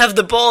they have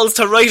the balls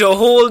to write a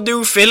whole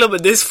new film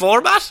in this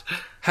format?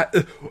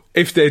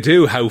 If they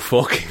do, how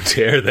fucking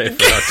dare they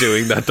for not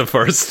doing that the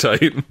first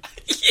time?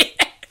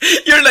 Yeah.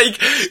 You're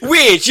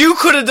wait, you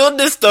could have done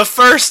this the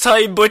first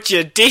time, but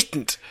you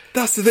didn't.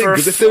 That's the thing,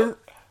 because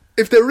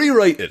if they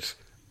rewrite it,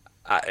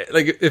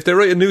 if they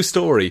write a new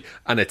story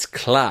and it's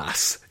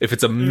class, if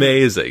it's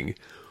amazing,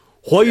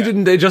 why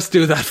didn't they just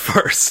do that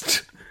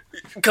first?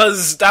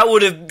 Because that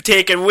would have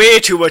taken way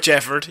too much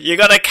effort. You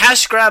got to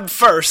cash grab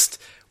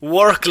first,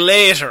 work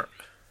later.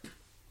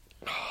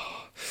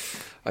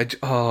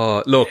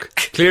 Look,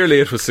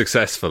 clearly it was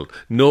successful.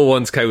 No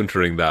one's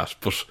countering that,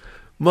 but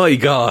my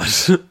God.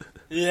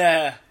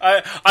 Yeah,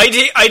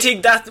 I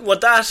think that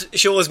what that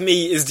shows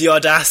me is the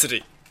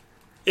audacity.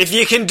 If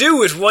you can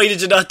do it, why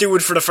did you not do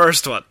it for the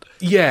first one?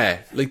 Yeah,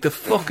 the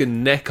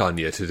fucking neck on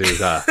you to do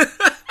that.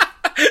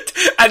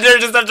 And they're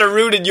just after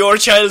ruining your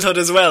childhood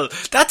as well.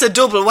 That's a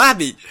double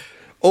whammy.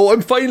 Oh,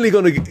 I'm finally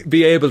going to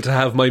be able to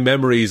have my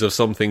memories of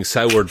something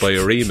soured by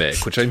a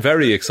remake, which I'm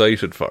very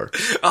excited for.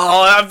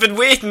 Oh, I've been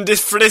waiting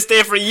for this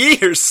day for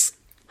years.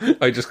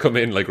 I just come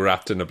in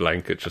wrapped in a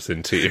blanket, just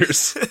in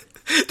tears.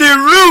 They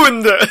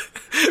ruined it.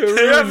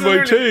 They ruined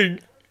my thing.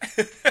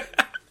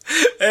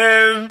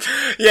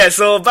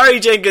 So Barry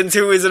Jenkins,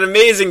 who is an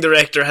amazing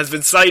director, has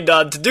been signed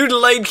on to do The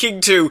Lion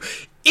King 2.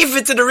 If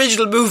it's an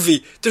original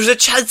movie, there's a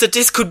chance that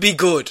this could be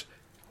good.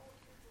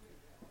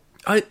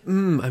 I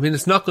mean,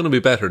 it's not going to be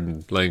better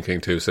than Lion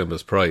King 2,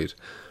 Simba's Pride.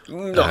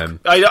 Look,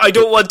 I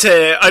don't want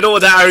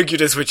to argue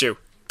this with you,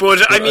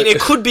 but I mean,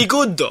 it could be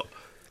good though.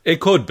 It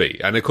could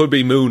be, and it could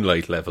be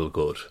Moonlight level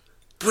good.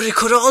 But it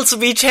could also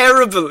be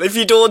terrible if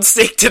you don't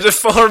stick to the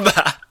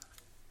format.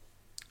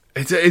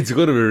 It's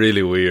going to be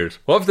really weird.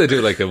 What if they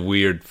do a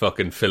weird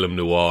fucking film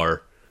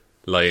noir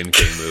Lion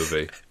King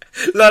movie?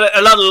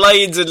 a lot of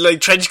lions in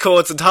trench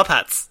coats and top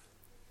hats.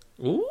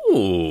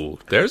 Ooh,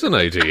 there's an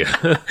idea.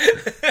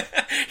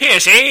 Here,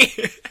 see?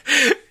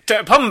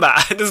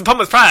 Pumbaa. This is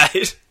Pumbaa's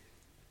Pride.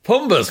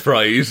 Pumbaa's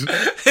Pride?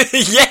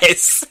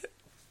 Yes.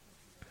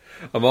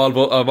 I'm all on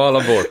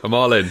board. I'm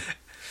all in.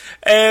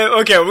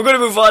 Okay, we're going to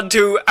move on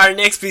to our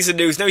next piece of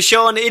news. Now,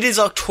 Sean, it is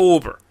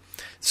October.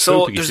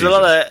 So Spooky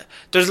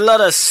there's a lot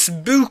of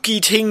spooky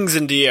things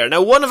in the air.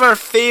 Now, one of our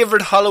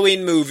favourite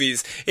Halloween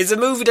movies is a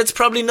movie that's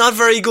probably not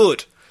very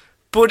good,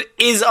 but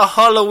is a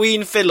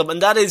Halloween film,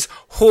 and that is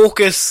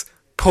Hocus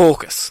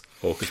Pocus.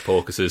 Hocus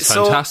Pocus is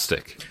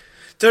fantastic.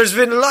 There's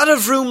been a lot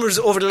of rumours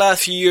over the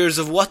last few years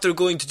of what they're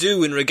going to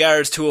do in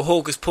regards to a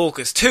Hocus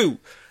Pocus 2.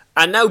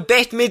 And now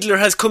Bette Midler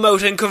has come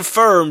out and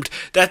confirmed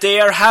that they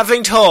are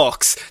having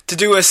talks to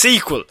do a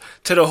sequel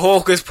to the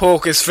Hocus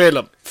Pocus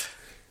film.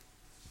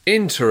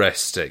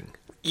 Interesting.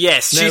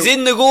 Yes, Now, she's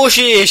in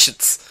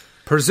negotiations.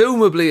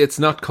 Presumably it's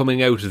not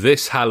coming out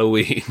this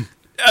Halloween.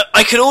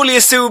 I can only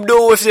assume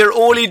no if they're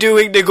only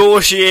doing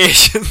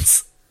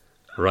negotiations.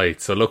 Right,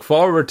 so look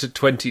forward to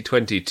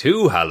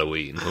 2022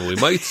 Halloween, when we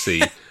might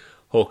see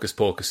Hocus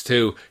Pocus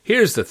 2.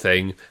 Here's the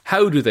thing,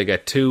 how do they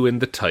get 2 in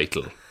the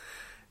title?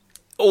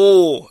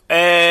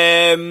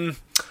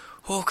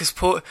 Hocus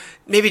Pocus,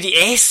 maybe the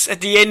S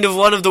at the end of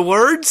one of the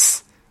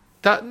words?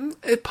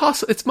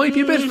 It might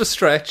be a bit of a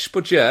stretch,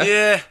 but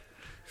yeah.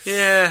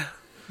 Yeah.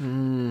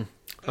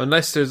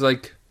 Unless there's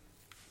like...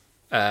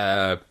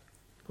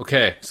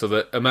 okay,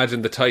 so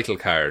imagine the title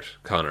card,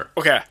 Connor.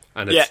 Okay.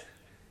 And it's,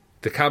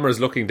 the camera's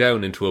looking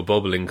down into a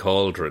bubbling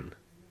cauldron.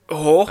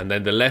 Oh. And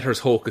then the letters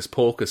Hocus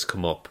Pocus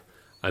come up.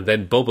 And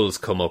then bubbles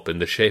come up in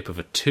the shape of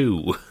a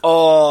 2.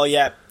 Oh,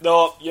 yeah.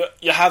 No,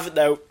 you have it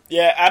now.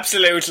 Yeah,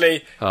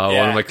 absolutely.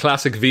 One of my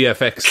classic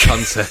VFX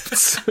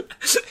concepts.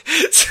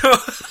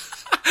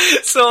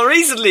 So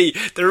recently,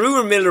 the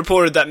rumour mill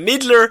reported that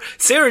Midler,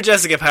 Sarah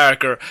Jessica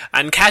Parker,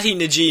 and Kathy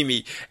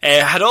Najimy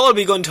had all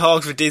begun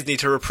talks with Disney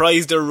to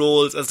reprise their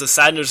roles as the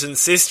Sanderson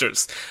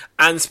sisters.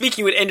 And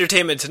speaking with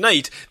Entertainment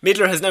Tonight,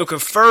 Midler has now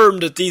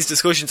confirmed that these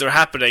discussions are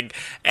happening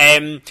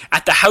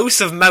at the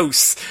House of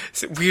Mouse,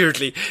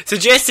 weirdly,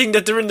 suggesting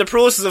that they're in the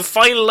process of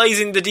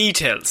finalising the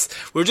details.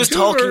 We're just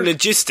talking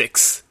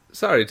logistics.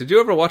 Sorry, did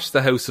you ever watch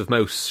the House of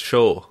Mouse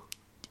show?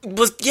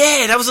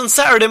 That was on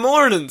Saturday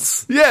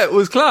mornings. Yeah, it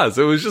was class.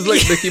 It was just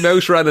like Mickey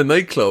Mouse ran a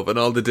nightclub and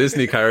all the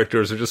Disney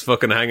characters were just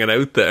fucking hanging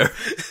out there.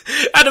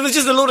 And it was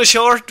just a load of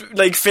short,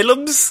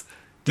 films.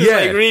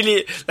 Just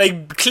really,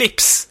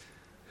 clips.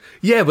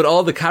 Yeah, but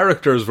all the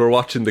characters were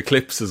watching the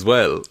clips as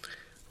well.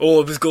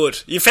 Oh, it was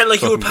good. You felt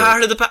like you were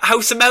part of the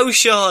House of Mouse,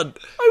 Sean.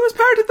 I was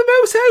part of the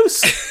Mouse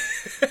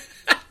House.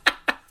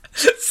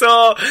 So,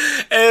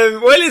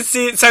 while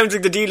it sounds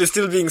like the deal is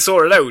still being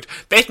sorted out,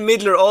 Bette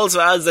Midler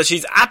also adds that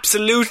she's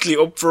absolutely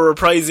up for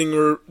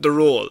reprising the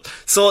role.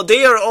 So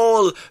they are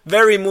all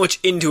very much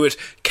into it.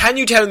 Can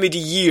you tell me the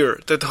year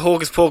that the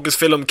Hocus Pocus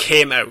film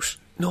came out?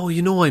 No,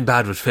 you know I'm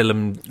bad with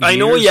film years. I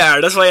know you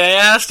are, that's why I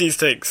asked these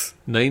things.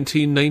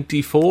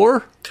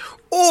 1994?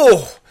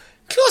 Oh,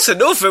 close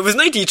enough, it was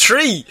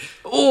 93.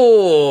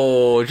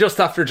 Oh,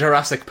 just after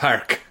Jurassic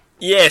Park.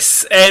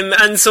 Yes,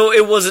 and so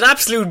it was an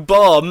absolute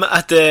bomb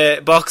at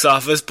the box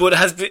office, but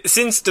has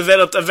since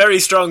developed a very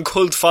strong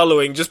cult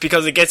following just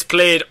because it gets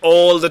played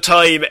all the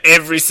time,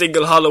 every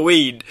single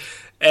Halloween.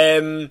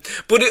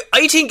 But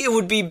I think it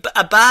would be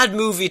a bad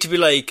movie to be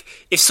like,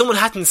 if someone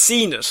hadn't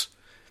seen it,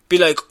 be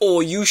like,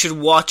 oh, you should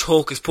watch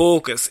Hocus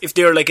Pocus, if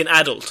they're like an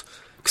adult.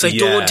 Because I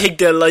don't think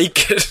they'll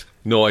like it.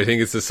 No, I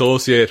think it's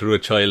associated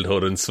with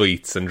childhood and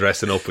sweets and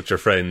dressing up with your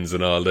friends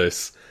and all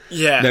this.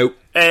 Yeah. Now...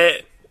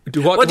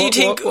 What do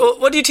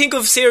you think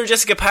of Sarah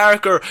Jessica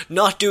Parker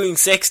not doing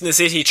Sex and the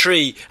City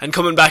 3 and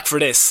coming back for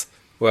this?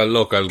 Well,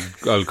 look,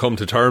 I'll come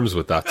to terms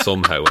with that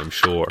somehow, I'm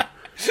sure.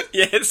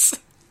 Yes.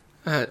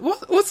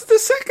 What's the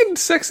second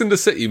Sex and the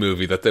City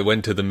movie that they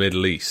went to the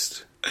Middle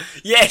East?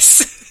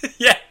 Yes.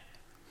 Yeah.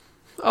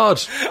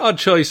 Odd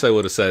choice, I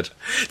would have said.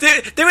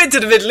 They went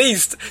to the Middle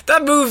East.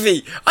 That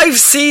movie, I've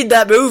seen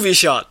that movie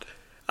shot.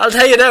 I'll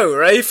tell you now,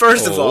 right?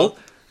 First of all,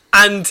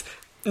 and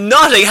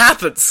nothing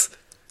happens.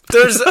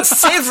 There's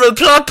several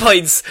plot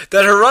points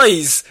that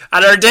arise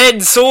and are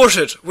then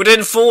sorted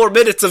within 4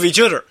 minutes of each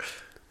other.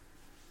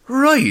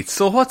 Right,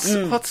 so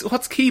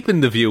what's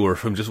keeping the viewer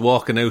from just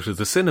walking out of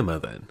the cinema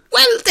then?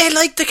 Well, they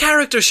like the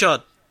character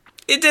shot.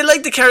 They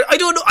like the character. I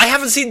don't know. I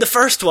haven't seen the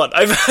first one.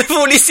 I've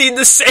only seen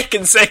the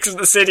second Sex and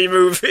the City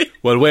movie.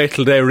 Well, wait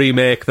till they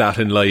remake that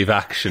in live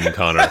action,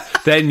 Connor.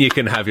 Then you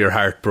can have your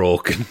heart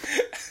broken.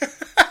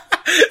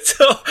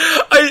 So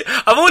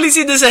I've only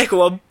seen the second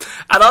one,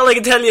 and all I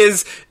can tell you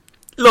is,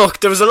 look,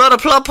 there was a lot of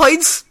plot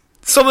points.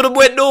 Some of them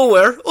went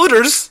nowhere.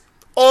 Others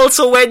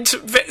also went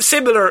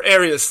similar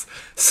areas.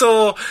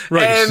 So,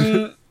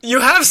 right. You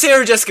have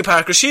Sarah Jessica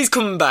Parker. She's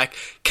coming back.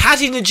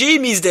 Kathy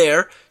Najimy's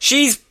there.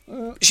 She's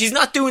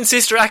not doing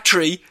Sister Act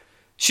 3.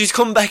 She's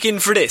come back in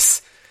for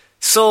this.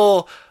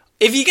 So,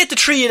 if you get the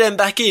 3 of them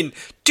back in,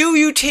 do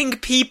you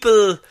think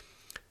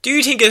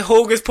a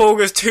Hocus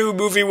Pocus 2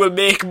 movie will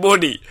make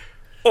money?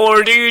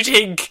 Or do you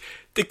think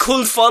the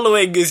cult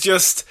following is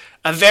just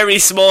a very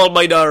small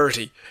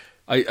minority?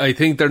 I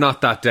think they're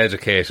not that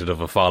dedicated of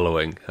a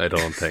following, I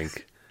don't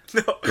think.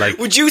 No.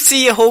 Would you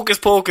see a Hocus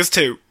Pocus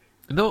 2?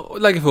 No,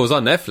 like if it was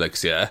on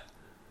Netflix, yeah.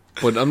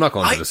 But I'm not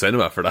going to the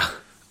cinema for that.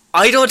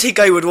 I don't think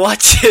I would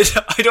watch it.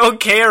 I don't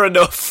care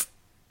enough.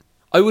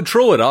 I would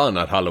throw it on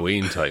at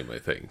Halloween time, I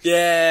think.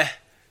 Yeah.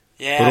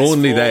 Yeah, but I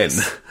only then.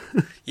 suppose.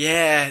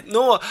 Yeah,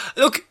 no,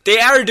 look, they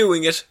are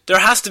doing it. There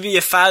has to be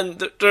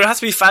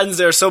fans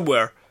there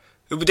somewhere.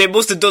 They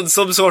must have done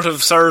some sort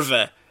of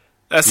survey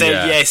that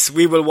said, yes,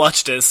 we will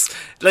watch this.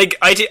 Like,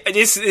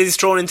 this is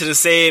thrown into the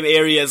same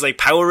area as, like,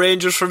 Power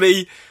Rangers for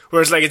me,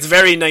 where it's like, it's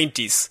very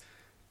 90s.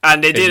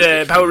 And they did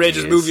a Power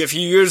Rangers movie a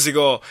few years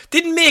ago.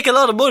 Didn't make a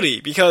lot of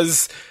money,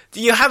 because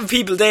you have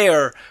people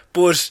there,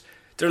 but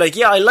they're like,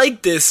 yeah, I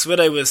liked this when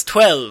I was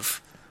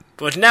 12,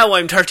 but now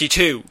I'm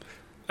 32.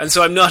 And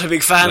so I'm not a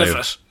big fan of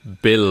it.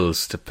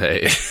 Bills to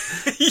pay.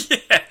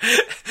 Yeah.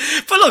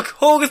 But look,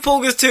 Hocus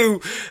Pocus 2,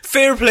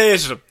 fair play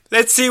to them.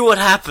 Let's see what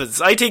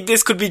happens. I think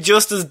this could be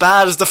just as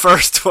bad as the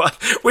first one,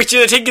 which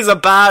I think is a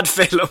bad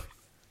film.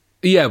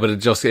 Yeah, but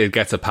it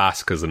gets a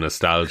pass because of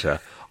nostalgia.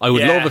 I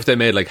would love if they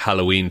made like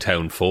Halloween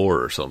Town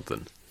 4 or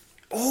something.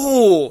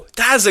 Oh,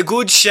 that's a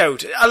good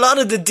shout. A lot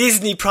of the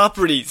Disney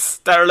properties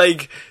that are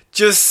like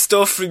just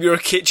stuff from your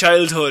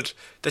childhood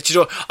that you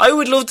know. I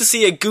would love to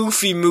see a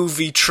Goofy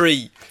Movie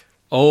 3.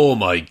 Oh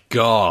my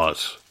god.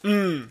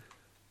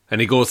 And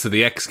he goes to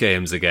the X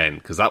Games again,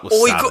 because that was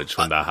savage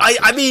when that happened.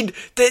 I mean,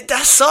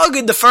 that song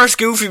in the first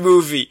Goofy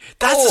movie,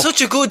 that's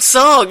such a good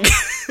song.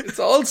 It's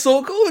all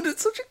so good.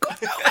 It's such a good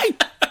movie.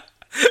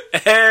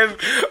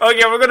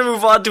 Okay, we're going to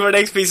move on to our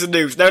next piece of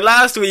news. Now,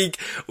 last week,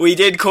 we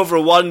did cover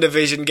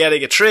WandaVision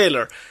getting a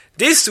trailer.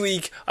 This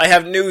week, I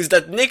have news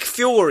that Nick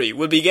Fury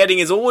will be getting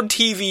his own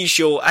TV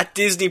show at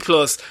Disney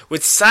Plus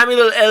with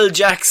Samuel L.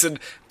 Jackson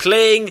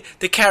playing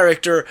the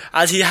character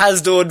as he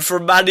has done for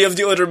many of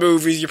the other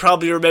movies you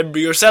probably remember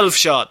yourself,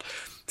 Sean.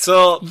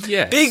 So,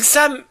 yes.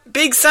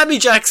 Big Sammy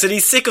Jackson,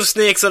 he's sick of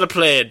snakes on a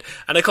plane,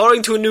 and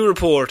according to a new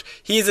report,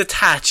 he is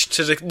attached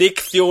to the Nick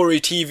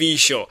Fury TV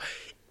show.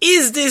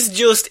 Is this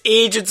just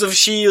Agents of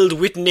S.H.I.E.L.D.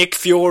 with Nick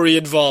Fury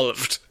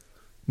involved?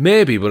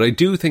 Maybe, but I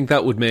do think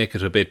that would make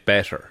it a bit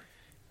better.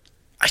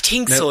 I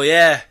think so,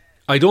 yeah.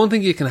 I don't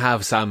think you can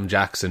have Sam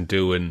Jackson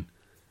doing,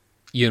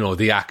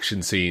 the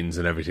action scenes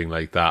and everything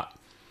like that.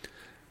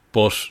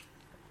 But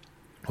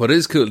what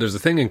is cool, there's a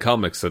thing in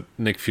comics that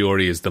Nick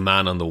Fury is the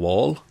man on the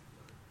wall,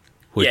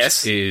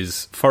 which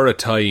is, for a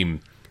time,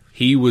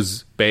 he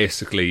was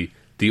basically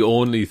the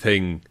only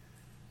thing.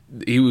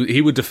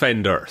 He would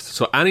defend Earth.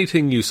 So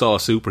anything you saw a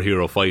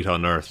superhero fight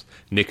on Earth,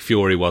 Nick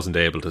Fury wasn't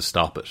able to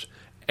stop it.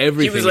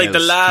 Everything he was like the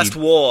last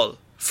wall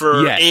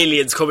for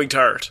aliens coming to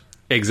Earth.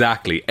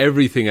 Exactly.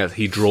 Everything else,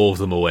 he drove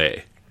them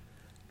away.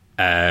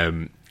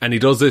 And he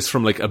does this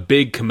from like a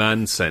big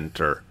command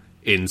center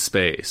in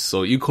space.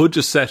 So you could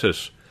just set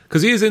it,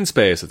 because he is in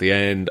space at the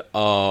end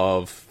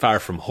of Far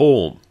From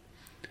Home.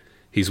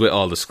 He's with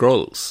all the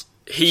Skrulls.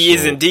 He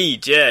is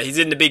indeed, yeah. He's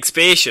in the big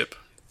spaceship.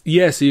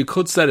 Yeah, so you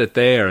could set it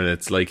there, and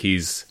it's like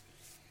he's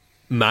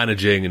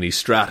managing and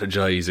he's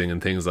strategizing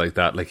and things like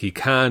that. Like, he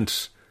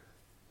can't...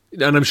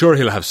 And I'm sure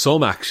he'll have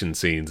some action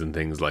scenes and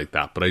things like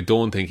that, but I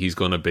don't think he's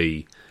going to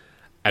be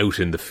out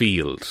in the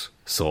field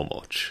so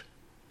much.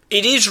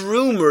 It is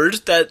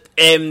rumoured that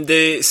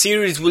the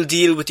series will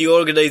deal with the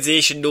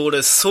organisation known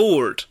as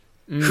SWORD,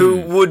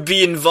 who would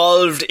be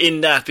involved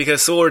in that,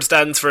 because SWORD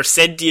stands for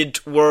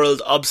Sentient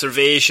World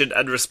Observation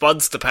and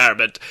Response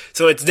Department.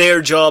 So it's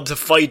their job to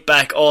fight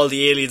back all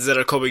the aliens that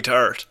are coming to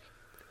Earth.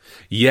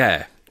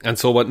 Yeah, and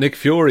so what Nick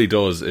Fury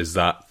does is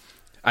that...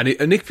 And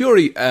Nick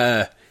Fury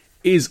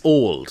is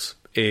old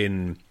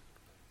in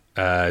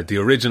the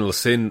original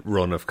Sin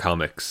run of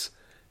comics.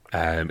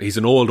 He's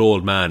an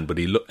old man, but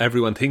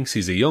everyone thinks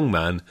he's a young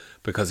man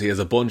because he has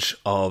a bunch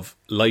of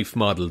life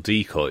model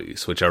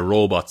decoys, which are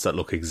robots that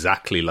look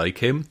exactly like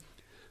him,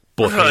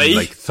 but him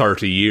like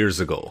 30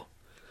 years ago.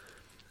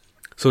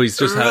 So he's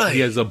just he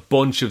has a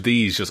bunch of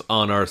these just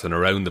on Earth and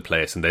around the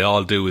place, and they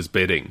all do his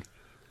bidding.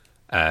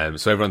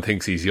 So everyone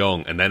thinks he's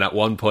young, and then at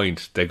one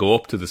point they go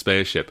up to the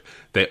spaceship,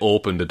 they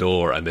open the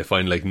door, and they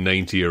find like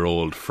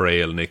 90-year-old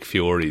frail Nick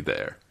Fury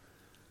there.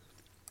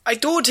 I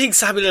don't think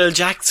Samuel L.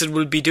 Jackson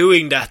will be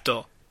doing that,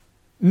 though.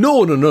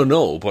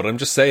 No, but I'm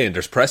just saying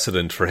there's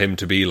precedent for him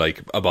to be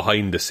like a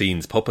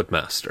behind-the-scenes puppet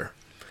master.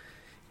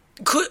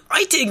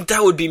 I think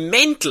that would be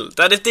mental,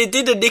 that if they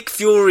did a Nick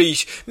Fury,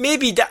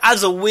 maybe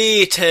as a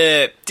way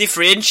to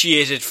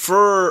differentiate it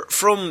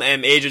from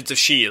Agents of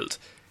S.H.I.E.L.D.,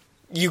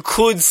 you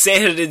could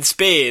set it in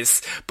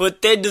space,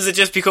 but then does it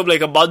just become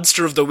like a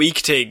Monster of the Week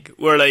thing,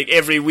 where like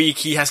every week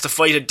he has to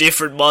fight a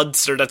different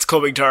monster that's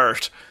coming to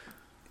Earth?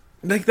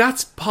 Like,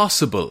 that's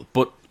possible,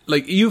 but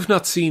like, you've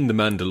not seen The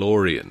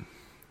Mandalorian,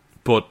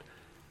 but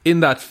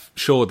in that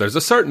show there's a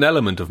certain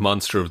element of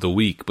Monster of the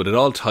Week, but it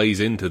all ties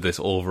into this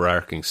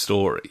overarching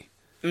story.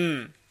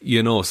 So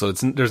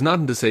there's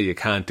nothing to say you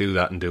can't do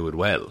that and do it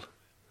well.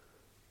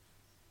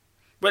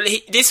 Well,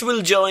 this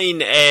will join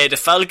the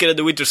Falcon and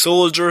the Winter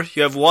Soldier.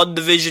 You have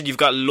WandaVision, you've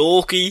got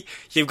Loki,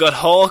 you've got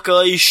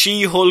Hawkeye,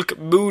 She-Hulk,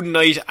 Moon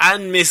Knight,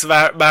 and Miss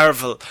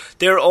Marvel.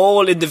 They're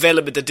all in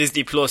development at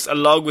Disney Plus,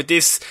 along with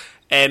this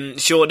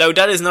show. Now,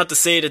 that is not to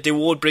say that they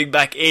won't bring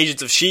back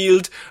Agents of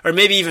S.H.I.E.L.D. or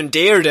maybe even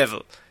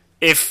Daredevil,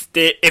 if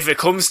it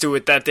comes to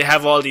it, that they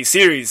have all these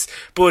series.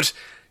 But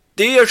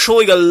they are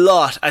throwing a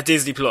lot at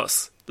Disney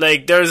Plus.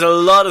 Like, there's a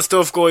lot of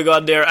stuff going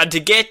on there, and to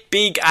get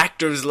big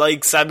actors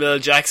like Samuel L.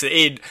 Jackson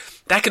in,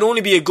 that can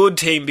only be a good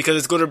thing because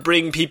it's going to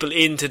bring people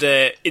into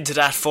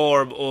that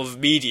form of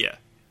media.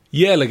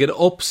 Yeah, like it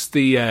ups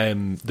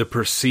the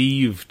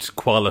perceived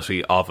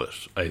quality of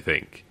it, I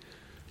think.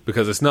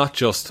 Because it's not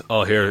just,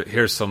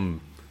 here's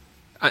some...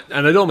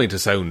 And I don't mean to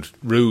sound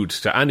rude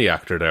to any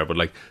actor there, but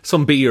like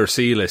some B or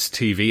C list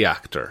TV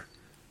actor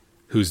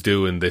who's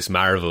doing this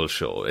Marvel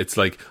show. It's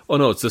like, oh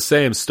no, it's the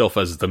same stuff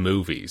as the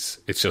movies.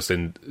 It's just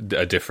in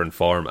a different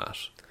format.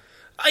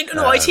 I don't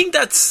know. I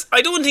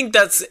don't think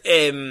that's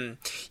to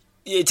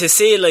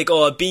say like,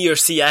 oh, a B or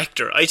C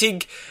actor. I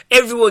think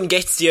everyone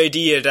gets the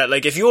idea that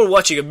like if you're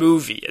watching a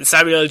movie and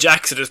Samuel L.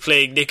 Jackson is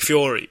playing Nick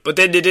Fury, but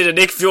then they did a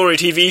Nick Fury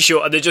TV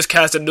show and they just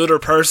cast another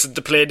person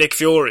to play Nick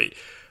Fury,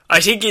 I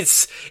think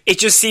it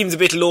just seems a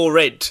bit low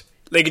rent.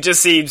 Like, it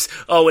just seems,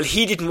 oh, well,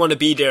 he didn't want to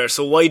be there,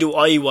 so why do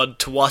I want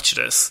to watch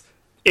this?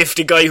 If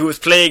the guy who was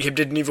playing him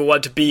didn't even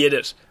want to be in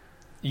it.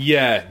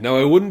 Yeah, now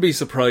I wouldn't be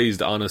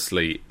surprised,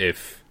 honestly,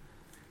 if...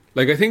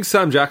 Like, I think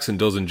Sam Jackson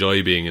does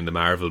enjoy being in the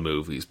Marvel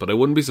movies, but I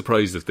wouldn't be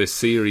surprised if this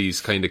series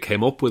kind of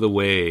came up with a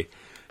way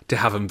to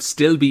have him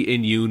still be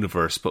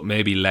in-universe, but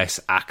maybe less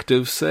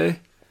active, say.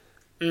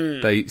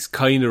 That he's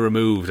kind of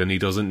removed and he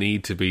doesn't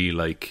need to be,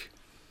 like...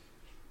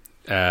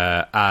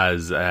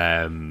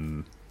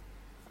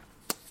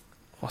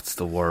 what's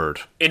the word?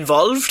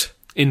 Involved?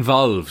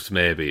 Involved,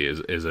 maybe,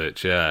 is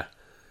it, yeah.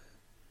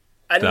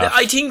 And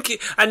I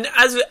think, and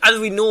as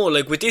we know,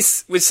 like with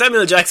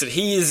Samuel Jackson,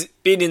 he's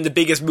been in the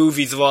biggest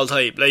movies of all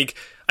time. Like,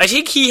 I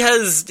think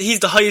he's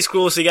the highest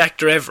grossing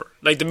actor ever.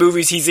 Like, the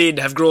movies he's in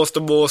have grossed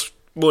the most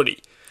money.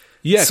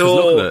 Yeah, because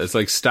look at it, it's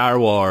like Star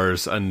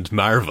Wars and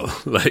Marvel,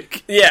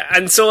 like. Yeah,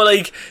 and so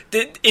like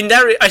in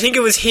that, I think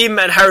it was him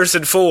and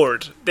Harrison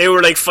Ford. They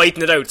were like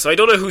fighting it out. So I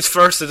don't know who's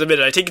first at the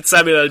minute. I think it's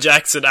Samuel L.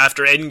 Jackson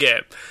after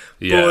Endgame.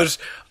 Yeah. But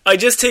I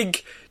just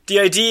think the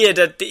idea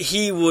that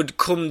he would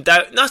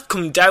not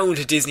come down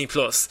to Disney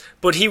Plus,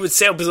 but he would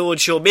set up his own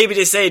show. Maybe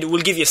they said,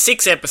 we'll give you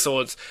 6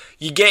 episodes.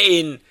 You get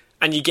in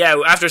and you get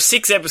out. After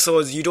 6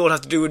 episodes, you don't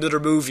have to do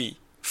another movie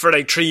for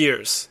like 3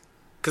 years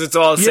because it's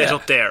all set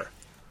up there.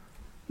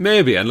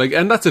 Maybe, and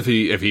that's if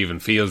he even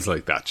feels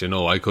like that, you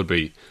know. I could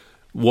be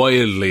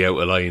wildly out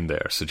of line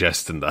there,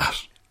 suggesting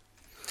that.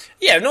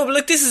 Yeah, no, but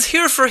look, this is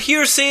here for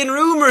hearsay and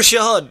rumour,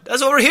 Sean.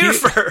 That's what we're here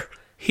for.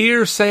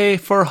 Hearsay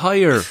for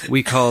hire,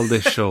 we call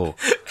this show.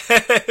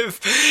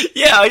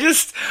 Yeah, I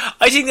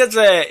think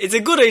it's a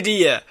good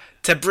idea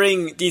to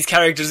bring these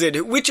characters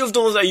in. Which of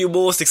those are you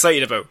most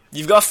excited about?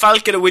 You've got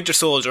Falcon and Winter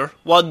Soldier,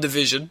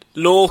 WandaVision,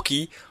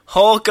 Loki,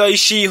 Hawkeye,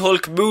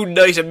 She-Hulk, Moon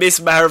Knight and Miss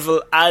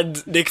Marvel,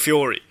 and Nick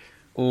Fury.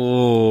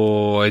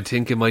 Oh, I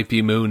think it might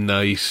be Moon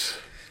Knight.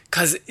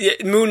 Because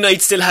Moon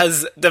Knight still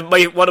has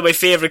one of my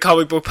favourite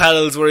comic book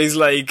panels where he's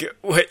like,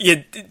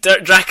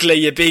 Dracula,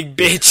 you big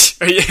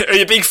bitch, or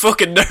you big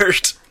fucking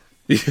nerd.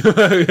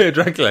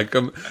 Dracula,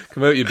 come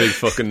out, you big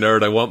fucking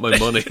nerd, I want my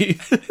money.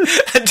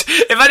 And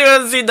if anyone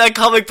hasn't seen that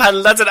comic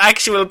panel, that's an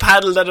actual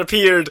panel that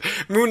appeared.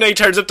 Moon Knight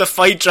turns up to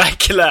fight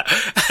Dracula,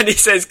 and he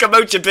says, come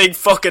out, you big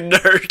fucking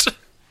nerd.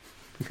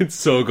 It's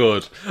so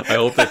good. I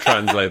hope they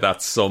translate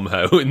that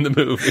somehow in the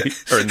movie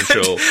or in the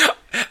show.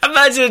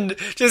 Imagine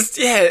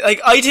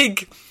I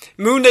think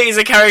Moon Knight is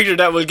a character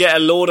that will get a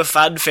load of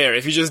fanfare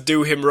if you just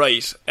do him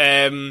right.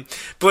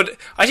 But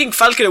I think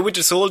Falcon and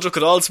Winter Soldier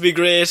could also be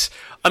great.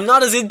 I'm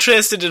not as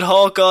interested in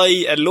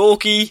Hawkeye and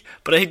Loki,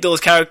 but I think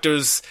those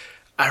characters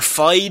are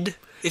fine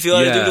if you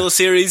want to do those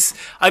series.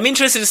 I'm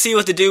interested to see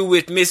what they do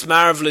with Miss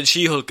Marvel and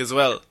She-Hulk as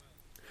well.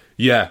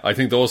 Yeah, I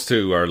think those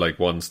two are like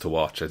ones to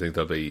watch. I think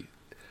they'll be...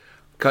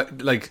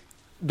 Like,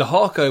 the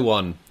Hawkeye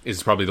one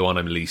is probably the one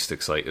I'm least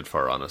excited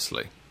for,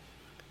 honestly.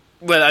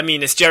 Well, I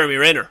mean, it's Jeremy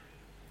Renner.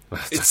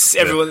 It's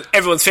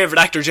everyone's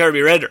favourite actor, Jeremy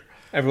Renner.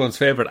 Everyone's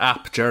favourite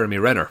app, Jeremy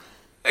Renner.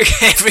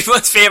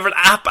 Everyone's favourite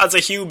app as a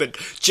human,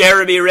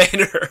 Jeremy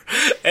Renner.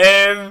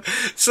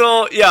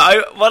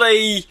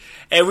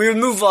 We'll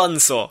move on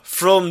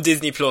from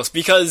Disney Plus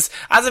because,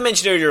 as I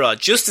mentioned earlier on,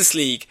 Justice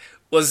League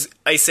is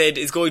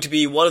going to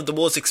be one of the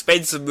most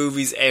expensive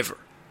movies ever.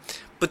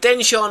 But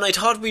then, Sean, I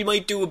thought we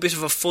might do a bit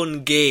of a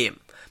fun game.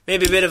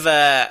 Maybe a bit of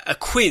a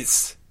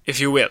quiz, if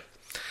you will.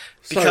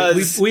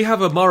 Because we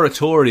have a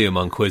moratorium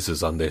on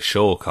quizzes on this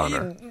show,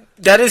 Connor.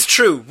 That is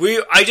true.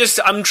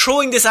 I'm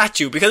throwing this at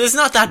you because it's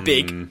not that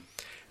big.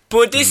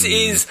 But this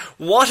is,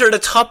 what are the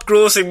top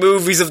grossing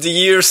movies of the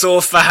year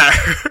so far?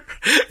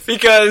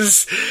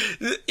 Because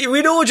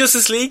we know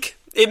Justice League,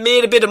 it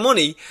made a bit of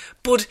money,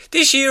 but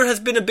this year has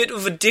been a bit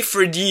of a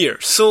different year.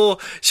 So,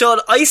 Sean,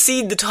 I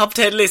seen the top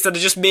 10 list and it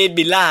just made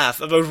me laugh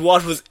about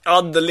what was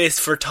on the list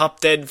for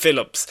top 10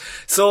 films.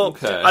 So,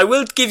 I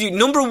will give you,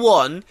 number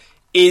 1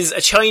 is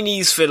a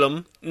Chinese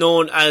film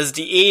known as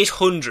The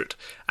 800,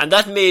 and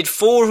that made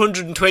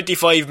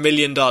 $425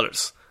 million.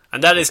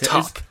 And that is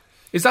top.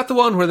 Is that the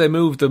one where they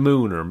moved the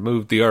moon or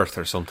moved the earth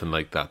or something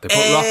like that? They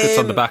put rockets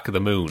on the back of the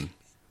moon.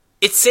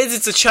 It says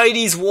it's a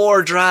Chinese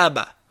war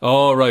drama.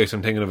 Oh, right,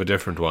 I'm thinking of a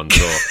different one,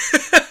 so...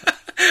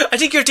 I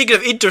think you're thinking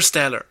of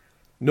Interstellar.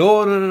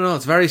 No.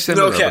 It's very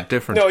similar, but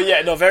different.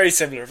 No, very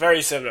similar,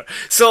 very similar.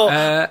 So,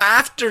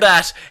 after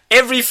that,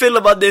 every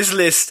film on this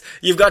list,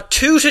 you've got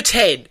 2 to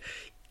 10.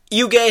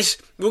 We're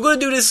going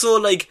to do this so,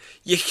 like,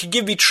 you can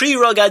give me 3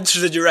 wrong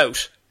answers and you're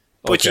out.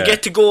 But you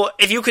get to go,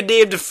 if you can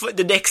name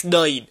the next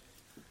 9.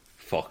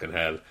 Fucking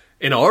hell.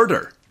 In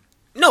order?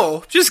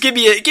 No, just give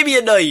me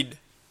a 9.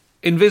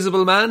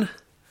 Invisible Man?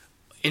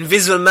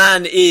 Invisible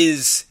Man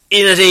is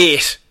in at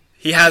 8.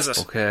 He has it.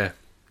 Okay.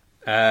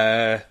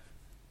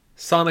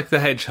 Sonic the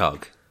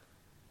Hedgehog.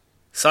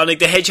 Sonic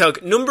the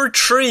Hedgehog, number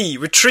 3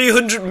 with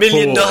 $300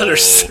 million. Oh,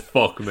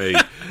 fuck me.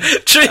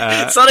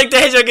 Sonic the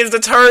Hedgehog is the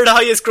 3rd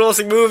highest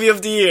grossing movie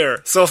of the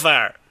year so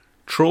far.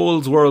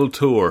 Trolls World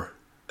Tour.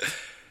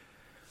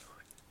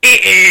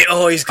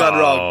 Oh, he's gone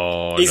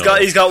wrong. He's got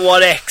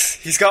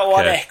 1X. He's got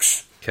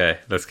 1X. Okay,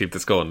 let's keep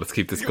this going.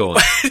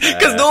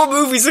 Because no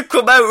movies have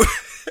come out.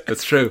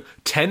 That's true.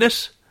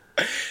 Tenet?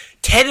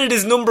 Tenet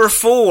is number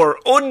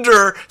 4,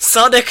 under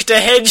Sonic the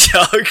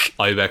Hedgehog.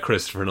 I bet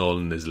Christopher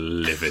Nolan is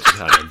livid.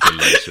 I'm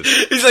delighted.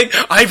 He's like,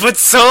 I put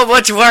so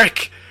much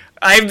work.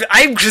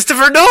 I'm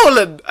Christopher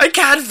Nolan. I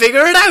can't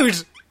figure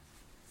it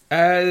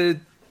out.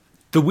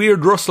 The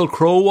weird Russell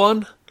Crowe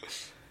one?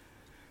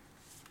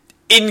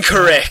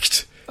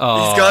 Incorrect.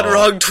 Oh. He's got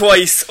wrong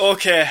twice.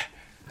 Okay.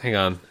 Hang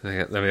on.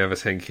 Let me have a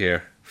think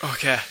here.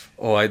 Okay.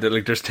 Oh,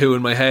 there's 2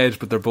 in my head,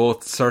 but they're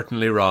both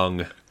certainly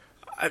wrong.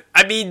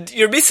 I mean,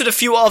 you're missing a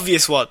few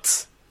obvious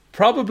ones.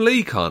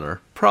 Probably,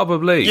 Connor.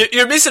 Probably.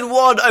 You're missing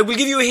one. I will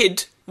give you a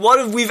hint.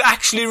 One we've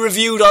actually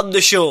reviewed on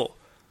the show.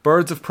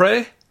 Birds of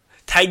Prey?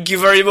 Thank you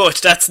very much.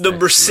 That's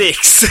number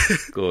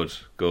 6. Good.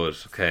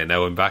 Okay,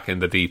 now I'm back in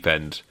the deep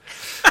end.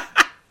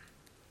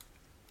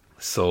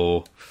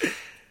 So,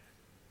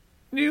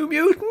 New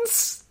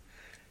Mutants?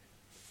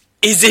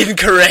 Is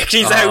incorrect.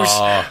 He's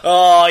out.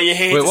 Oh, you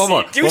hate Wait, one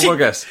more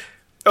guess.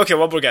 Okay,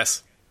 one more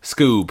guess.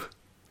 Scoob.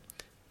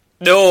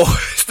 No,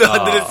 it's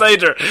not the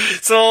decider.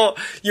 So,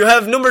 you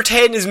have number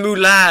 10 is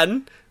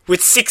Mulan with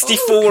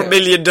 $64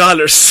 million.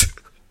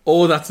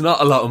 Oh, that's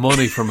not a lot of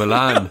money for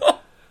Mulan.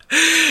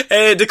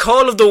 The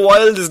Call of the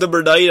Wild is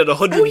number 9 at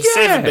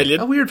 $107 million.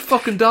 A weird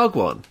fucking dog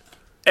one.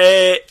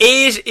 8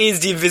 is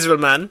The Invisible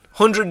Man,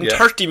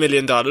 $130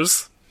 million.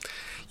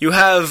 You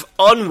have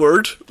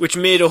Onward, which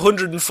made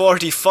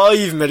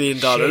 $145 million.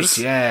 Shit,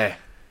 yeah.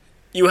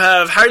 You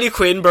have Harley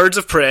Quinn, Birds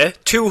of Prey,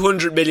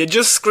 $200 million.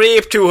 Just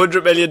scraped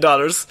 $200 million.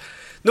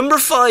 Number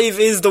 5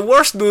 is the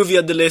worst movie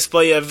on the list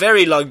by a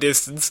very long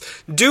distance,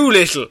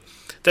 Dolittle,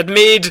 that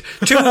made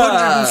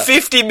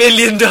 $250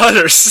 million.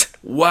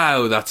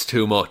 Wow, that's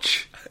too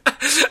much.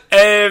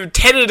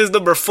 Tenet is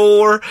number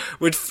 4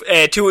 with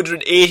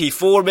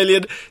 $284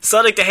 million.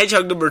 Sonic the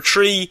Hedgehog number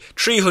 3,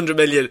 $300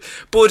 million.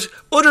 But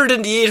other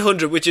than the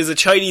 800, which is a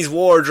Chinese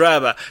war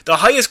drama, the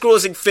highest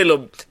grossing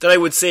film that I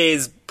would say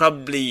is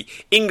probably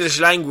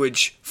English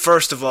language,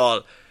 first of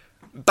all,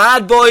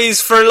 Bad Boys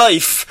for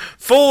Life.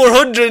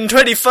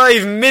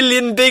 425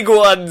 million big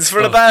ones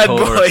for the Bad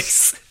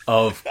Boys.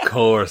 Of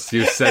course,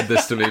 you said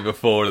this to me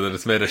before, that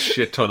it's made a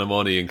shit ton of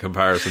money in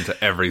comparison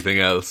to everything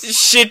else.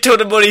 Shit ton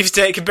of money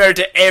compared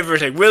to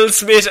everything. Will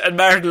Smith and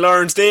Martin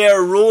Lawrence, they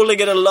are rolling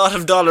in a lot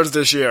of dollars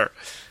this year.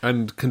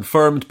 And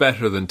confirmed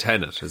better than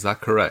Tenet, is that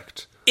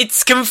correct?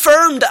 It's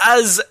confirmed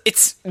as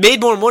it's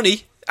made more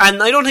money,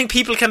 and I don't think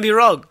people can be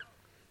wrong.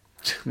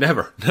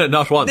 Never.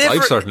 Not once. Never.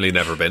 I've certainly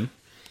never been.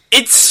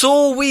 It's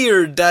so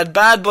weird that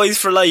Bad Boys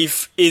for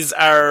Life is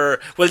the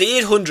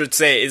 800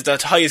 say is the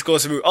highest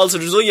grossing movie. Also,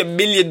 there's only $1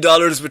 million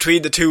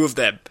between the two of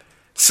them.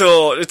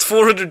 So, it's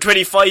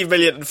 425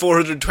 million and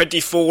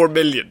 424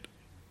 million.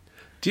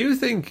 Do you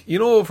think,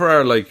 for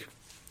our,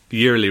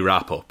 yearly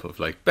wrap-up of,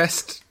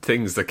 best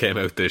things that came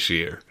out this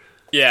year?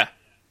 Yeah.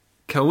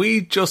 Can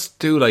we just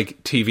do,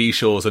 TV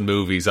shows and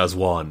movies as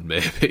one,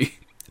 maybe?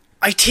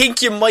 I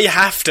think you might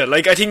have to.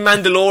 I think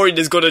Mandalorian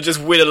is going to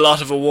just win a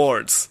lot of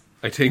awards.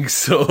 I think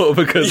so,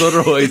 because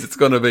otherwise it's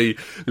going to be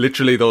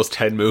literally those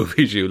 10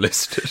 movies you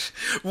listed.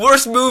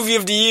 Worst movie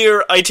of the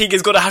year, I think,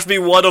 is going to have to be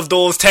one of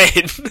those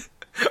 10,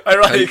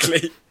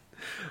 ironically.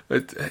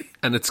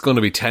 And it's going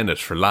to be Tenet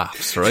for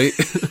laughs, right?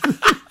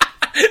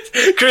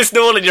 Chris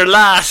Nolan, you're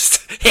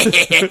last.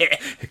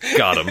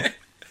 Got him.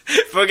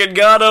 Fucking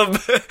got him.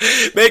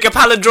 Make a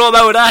palindrome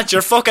out of that,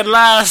 you're fucking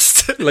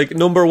last.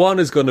 Number 1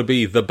 is going to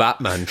be the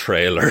Batman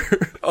trailer.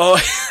 Oh,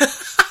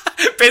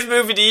 best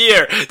movie of the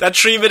year. That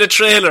 3-minute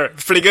trailer.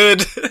 Pretty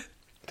good.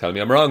 Tell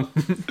me I'm wrong.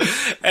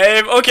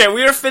 Okay,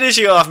 we are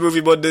finishing off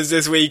Movie Mondays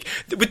this week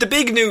with the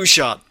big news,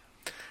 Sean.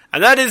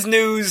 And that is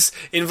news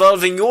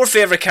involving your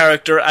favourite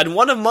character and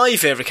one of my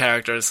favourite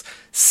characters,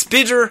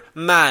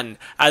 Spider-Man,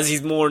 as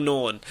he's more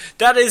known.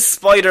 That is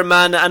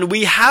Spider-Man, and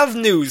we have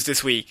news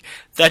this week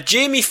that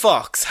Jamie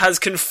Foxx has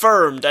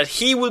confirmed that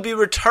he will be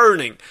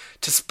returning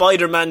to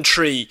Spider-Man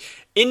 3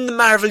 in the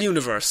Marvel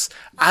Universe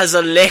as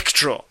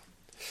Electro.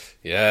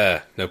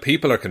 Yeah, now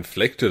people are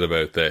conflicted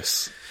about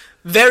this.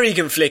 Very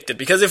conflicted,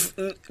 because if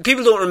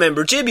people don't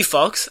remember, Jamie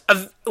Foxx,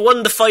 one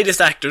of the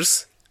finest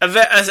actors, a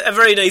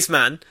very nice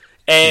man,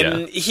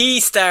 He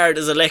starred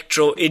as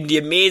Electro in the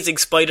Amazing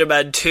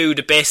Spider-Man 2,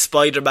 the best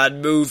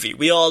Spider-Man movie.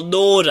 We all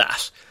know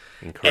that.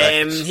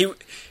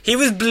 Incorrect. He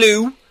was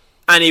blue,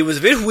 and he was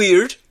a bit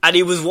weird, and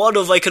he was one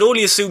of, I can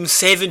only assume,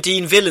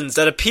 17 villains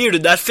that appeared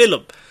in that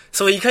film.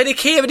 So he kind of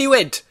came and he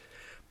went.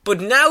 But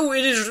now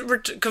it is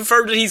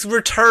confirmed that he's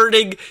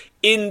returning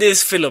in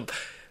this film.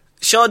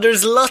 Sean,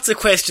 there's lots of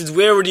questions.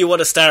 Where would you want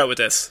to start with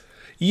this?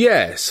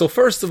 Yeah, so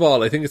first of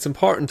all, I think it's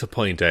important to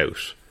point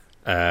out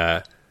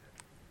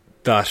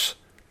that,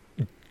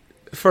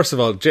 first of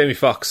all, Jamie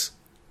Foxx,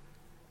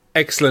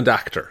 excellent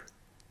actor.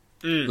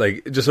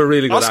 Like, just a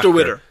really good Oscar actor.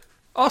 winner.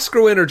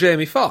 Oscar winner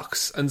Jamie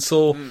Foxx. And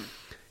so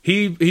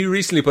he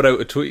recently put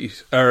out a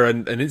tweet, or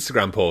an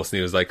Instagram post, and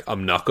he was like,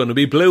 I'm not going to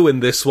be blue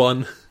in this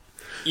one.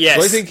 Yes.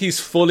 So I think he's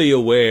fully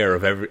aware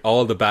of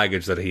all the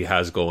baggage that he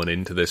has going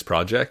into this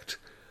project,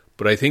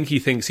 but I think he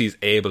thinks he's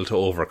able to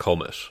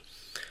overcome it.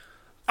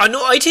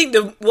 I think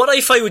what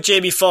I find with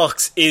Jamie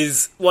Foxx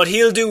is what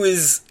he'll do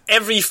is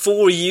every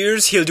 4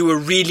 years he'll do a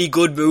really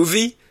good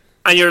movie,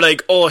 and you're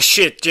like, oh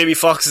shit, Jamie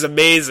Foxx is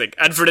amazing.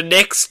 And for the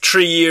next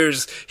 3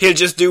 years, he'll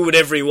just do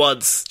whatever he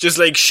wants, just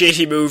like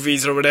shitty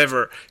movies or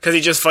whatever, because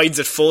he just finds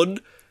it fun.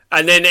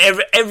 And then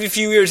every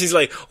few years he's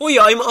like, oh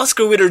yeah, I'm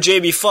Oscar winner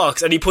Jamie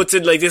Foxx, and he puts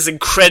in like this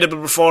incredible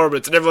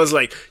performance, and everyone's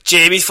like,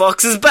 Jamie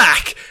Foxx is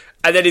back.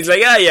 And then he's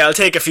like, yeah, I'll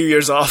take a few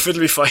years off,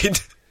 it'll be fine.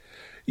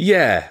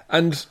 Yeah,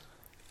 and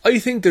I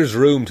think there's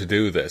room to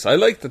do this. I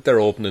like that they're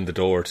opening the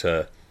door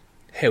to,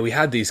 hey, we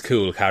had these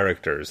cool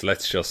characters,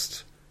 let's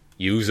just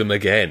use them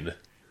again.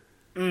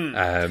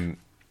 There's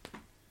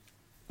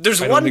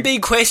one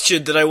big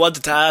question that I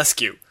wanted to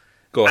ask you.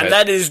 Go ahead. And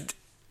that is,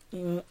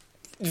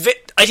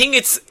 I think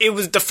it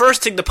was the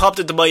first thing that popped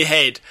into my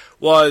head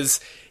was,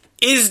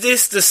 is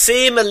this the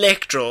same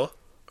Electro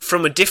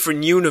from a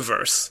different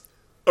universe?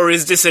 Or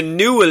is this a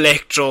new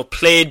Electro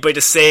played by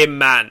the same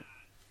man?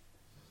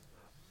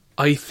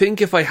 I think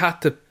if I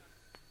had to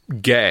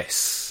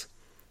guess,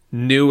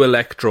 new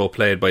Electro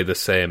played by the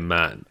same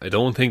man. I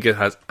don't think it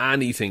has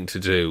anything to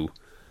do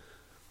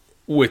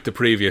with the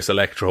previous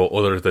Electro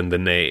other than the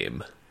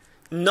name.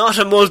 Not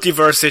a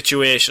multiverse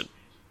situation.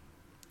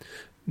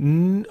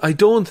 I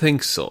don't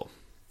think so.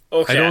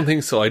 Okay. I don't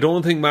think so. I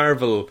don't think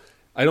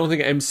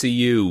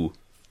MCU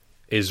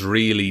is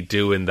really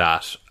doing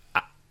that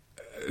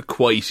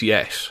quite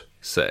yet,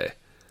 say.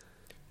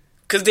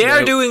 Because they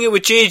are doing it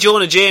with J.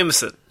 Jonah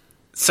Jameson.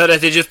 So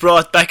that they just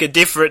brought back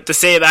the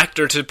same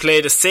actor to play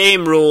the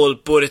same role,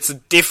 but it's a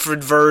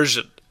different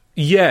version.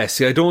 Yeah,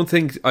 see, I don't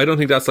think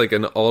that's like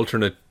an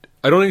alternate.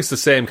 I don't think it's the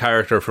same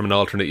character from an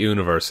alternate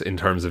universe in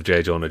terms of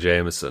J. Jonah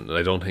Jameson, and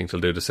I don't think they'll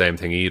do the same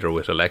thing either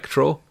with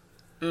Electro.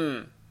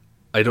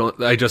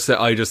 I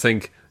just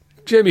think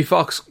Jamie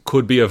Foxx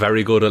could be a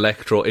very good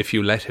Electro if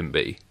you let him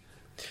be.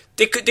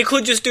 They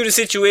could just do the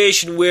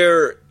situation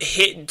where,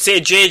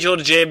 say, J.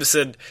 Jonah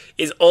Jameson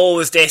is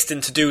always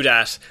destined to do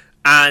that,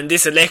 and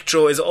this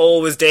Electro is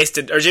always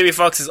destined, or Jamie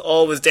Foxx is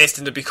always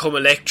destined to become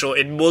Electro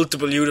in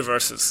multiple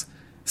universes.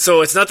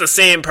 So it's not the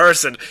same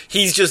person.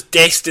 He's just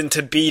destined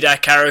to be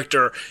that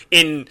character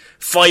in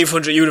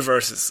 500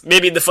 universes.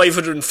 Maybe in the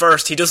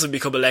 501st he doesn't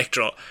become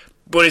Electro,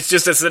 but it's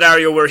just a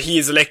scenario where he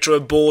is Electro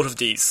in both of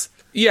these.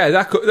 Yeah,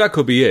 that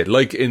could be it.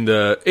 Like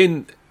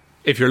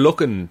if you're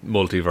looking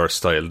multiverse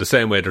style, the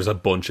same way there's a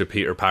bunch of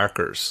Peter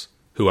Parkers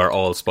who are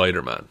all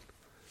Spider-Man.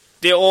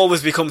 They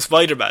always become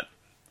Spider-Man.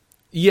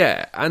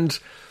 Yeah, and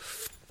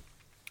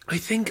I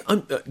think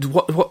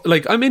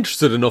I'm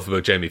interested enough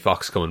about Jamie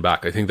Foxx coming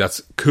back. I think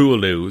that's cool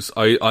news.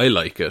 I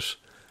like it.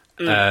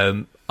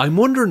 I'm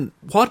wondering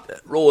what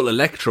role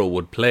Electro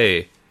would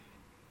play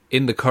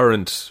in the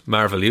current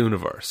Marvel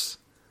universe.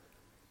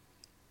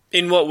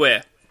 In what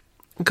way?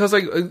 Because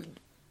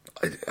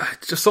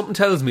just something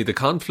tells me the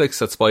conflicts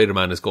that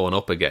Spider-Man is going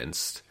up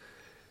against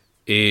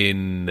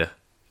in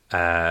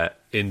the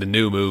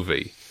new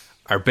movie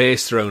are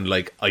based around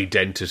like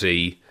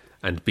identity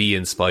and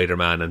being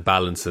Spider-Man and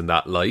balancing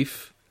that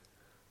life,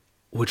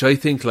 which I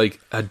think like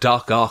a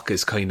Doc Ock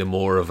is kind of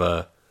more of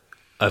a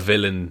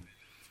villain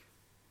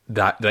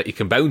that you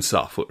can bounce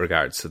off with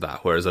regards to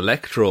that, whereas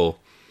Electro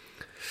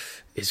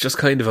is just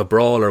kind of a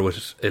brawler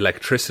with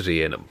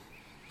electricity in him.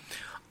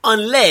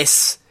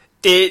 Unless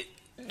they,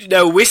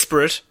 now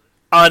whisper it,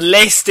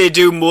 unless they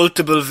do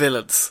multiple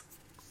villains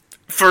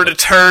for the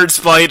third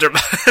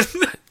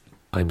Spider-Man.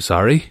 I'm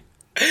sorry?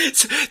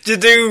 To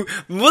do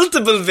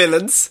multiple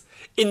villains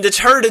in the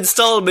third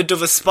installment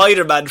of a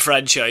Spider-Man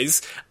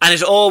franchise, and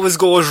it always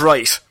goes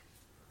right.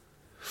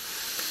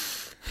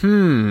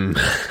 I'm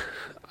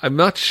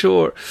not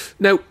sure.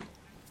 Now,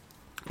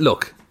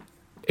 look,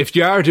 if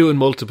you are doing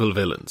multiple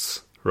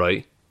villains,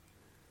 right,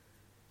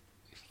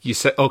 you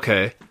say,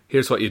 okay,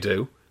 here's what you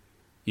do.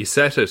 You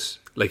set it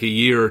like a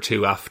year or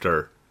two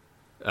after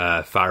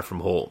Far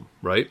From Home,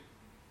 right?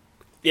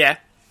 Yeah.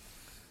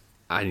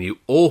 And you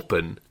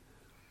open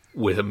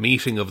with a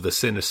meeting of the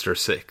Sinister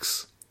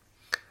Six.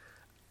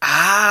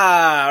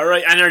 Ah,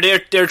 right. And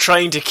they're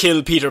trying to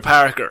kill Peter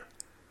Parker.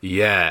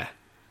 Yeah.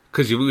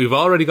 Because we've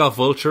already got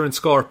Vulture and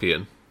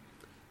Scorpion.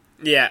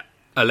 Yeah.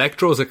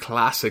 Electro's a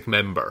classic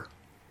member.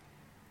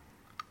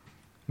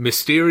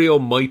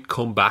 Mysterio might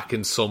come back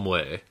in some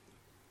way.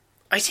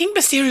 I think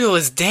Mysterio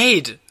is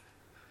dead.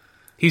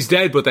 He's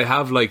dead, but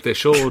they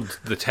showed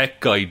the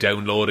tech guy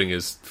downloading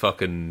his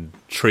fucking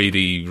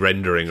 3D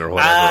rendering or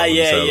whatever.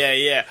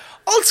 Yeah.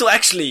 Also,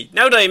 actually,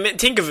 now that I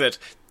think of it,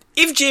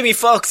 if Jamie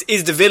Foxx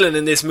is the villain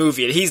in this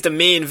movie, and he's the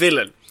main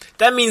villain,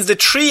 that means the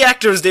 3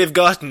 actors they've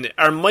gotten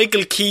are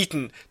Michael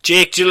Keaton,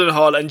 Jake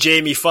Gyllenhaal, and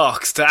Jamie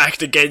Foxx to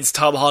act against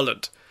Tom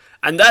Holland.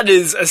 And that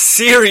is a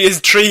serious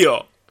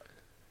trio.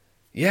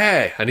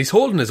 Yeah, and he's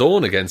holding his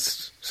own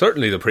against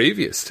certainly the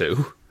previous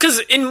 2. Because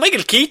in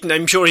Michael Keaton,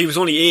 I'm sure he was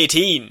only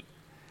 18.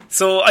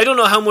 So I don't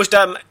know how much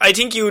that... I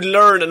think you would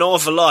learn an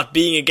awful lot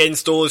being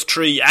against those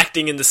 3,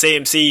 acting in the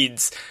same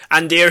scenes,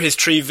 and they're his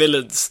 3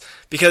 villains.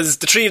 Because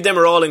the 3 of them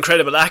are all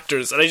incredible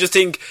actors, and I just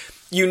think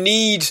you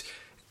need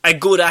a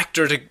good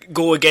actor to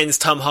go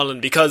against Tom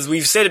Holland, because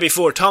we've said it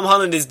before, Tom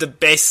Holland is the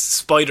best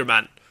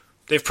Spider-Man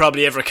they've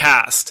probably ever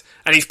cast,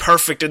 and he's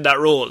perfect in that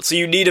role. So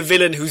you need a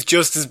villain who's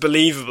just as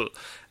believable.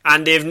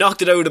 And they've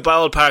knocked it out of the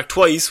ballpark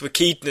twice with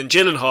Keaton and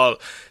Gyllenhaal,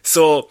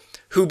 so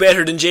who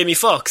better than Jamie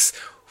Foxx?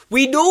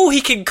 We know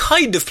he can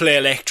kind of play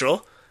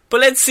Electro, but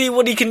let's see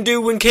what he can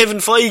do when Kevin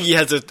Feige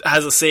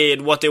has a say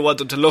in what they want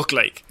him to look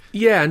like.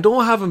 Yeah, and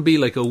don't have him be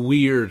like a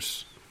weird,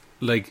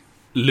 like,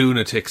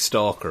 lunatic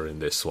stalker in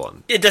this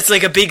one. Yeah, that's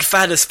like a big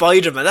fan of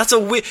Spider-Man. That's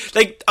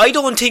I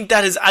don't think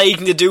that has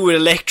anything to do with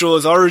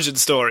Electro's origin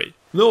story.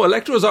 No,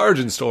 Electro's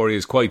origin story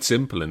is quite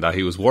simple in that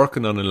he was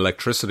working on an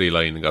electricity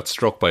line and got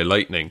struck by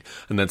lightning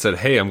and then said,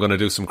 hey, I'm going to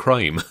do some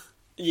crime.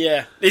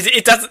 Yeah,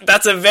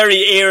 that's a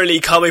very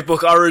early comic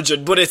book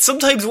origin, but it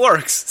sometimes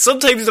works.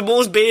 Sometimes the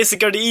most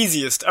basic are the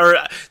easiest, or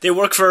they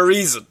work for a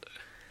reason.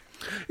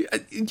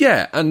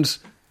 Yeah, and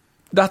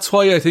that's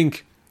why I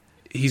think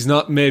he's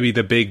not maybe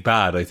the big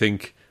bad. I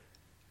think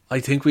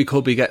we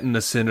could be getting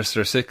a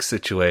Sinister Six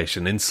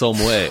situation in some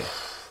way.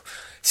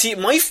 See,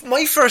 my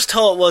first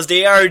thought was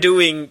they are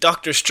doing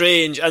Doctor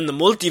Strange and the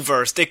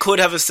multiverse. They could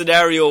have a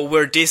scenario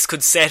where this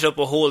could set up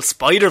a whole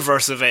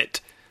Spider-Verse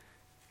event.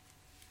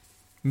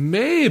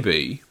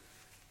 Maybe.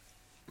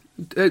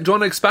 Do you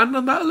want to expand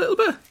on that a little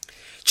bit?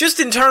 Just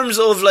in terms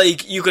of,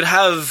 like, you could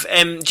have...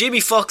 Jamie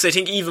Foxx, I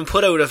think, even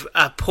put out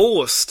a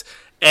post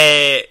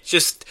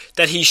just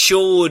that he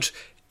showed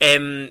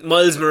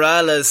Miles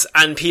Morales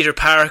and Peter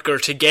Parker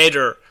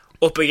together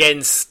up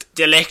against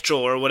the Electro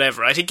or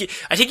whatever. I think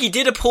he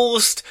did a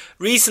post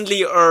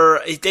recently, or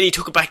then he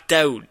took it back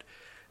down.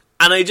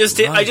 And I just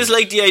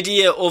like the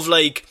idea of,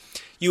 like,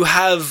 you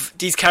have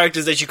these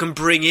characters that you can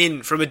bring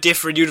in from a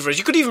different universe.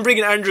 You could even bring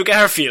in Andrew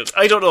Garfield.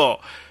 I don't know.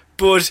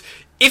 But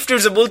if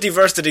there's a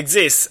multiverse that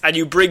exists and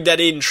you bring that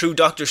in through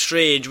Doctor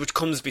Strange, which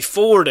comes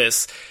before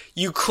this,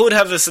 you could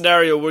have a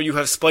scenario where you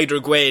have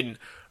Spider-Gwen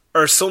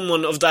or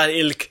someone of that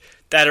ilk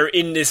that are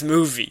in this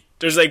movie.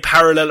 There's like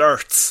parallel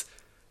Earths.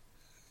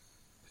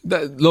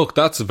 Look,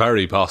 that's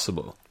very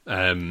possible.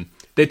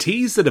 They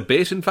teased it a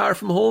bit in Far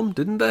From Home,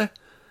 didn't they?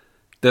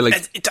 They're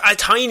like a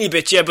tiny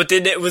bit, yeah, but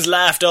then it was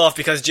laughed off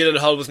because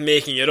Gyllenhaal was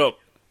making it up.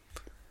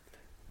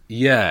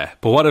 Yeah,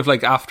 but what if,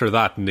 like, after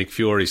that Nick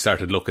Fury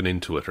started looking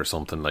into it or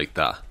something like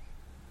that?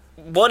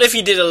 What if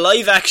he did a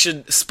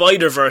live-action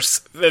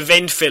Spider-Verse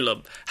event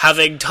film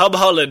having Tom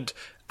Holland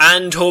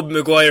and Tobey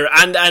Maguire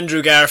and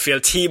Andrew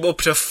Garfield team up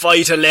to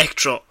fight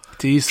Electro?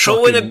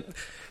 Throw in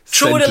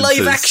a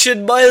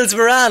live-action Miles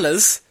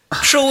Morales,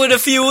 throw in a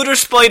few other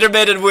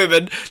Spider-Men and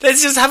women.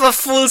 Let's just have a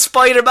full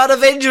Spider-Man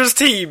Avengers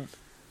team.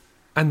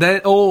 And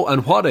then,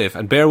 and what if,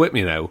 and bear with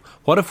me now,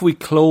 what if we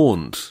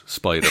cloned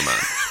Spider-Man?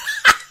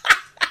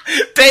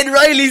 Ben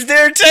Reilly's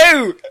there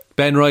too!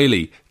 Ben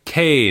Reilly,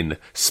 Kane,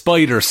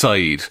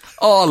 Spider-Side,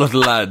 all of the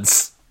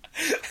lads.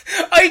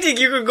 I think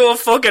you could go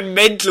fucking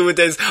mental with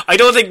this. I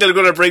don't think they're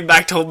going to bring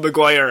back Tobey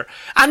Maguire.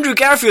 Andrew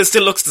Garfield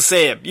still looks the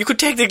same. You could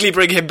technically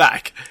bring him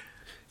back.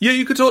 Yeah,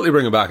 you could totally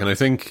bring him back, and I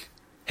think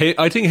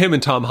him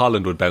and Tom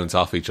Holland would bounce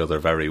off each other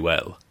very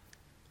well.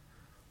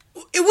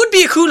 It would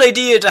be a cool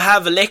idea to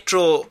have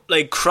Electro,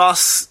 like,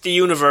 cross the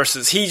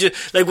universes. He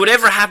just, like,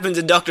 whatever happens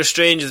in Doctor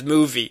Strange's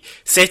movie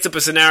sets up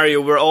a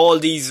scenario where all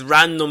these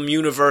random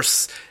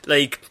universe,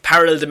 like,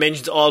 parallel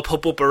dimensions all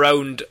pop up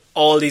around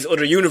all these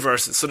other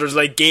universes. So there's,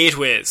 like,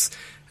 gateways.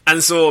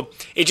 And so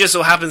it just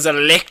so happens that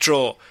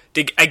Electro,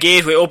 a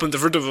gateway opens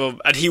in front of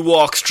him and he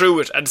walks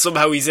through it and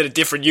somehow he's in a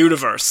different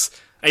universe.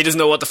 And he doesn't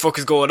know what the fuck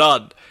is going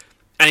on.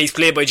 And he's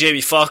played by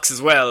Jamie Foxx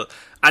as well.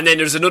 And then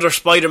there's another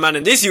Spider-Man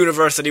in this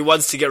universe and he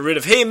wants to get rid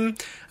of him.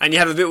 And you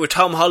have a bit with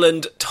Tom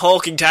Holland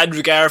talking to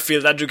Andrew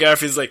Garfield. Andrew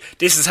Garfield's like,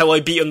 this is how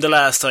I beat him the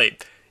last time.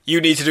 You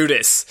need to do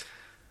this.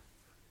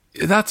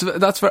 That's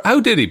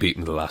how did he beat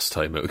him the last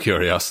time, out of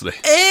curiosity?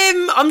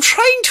 I'm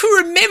trying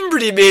to remember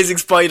the Amazing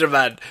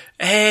Spider-Man.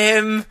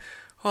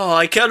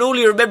 I can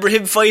only remember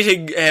him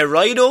fighting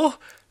Rhino.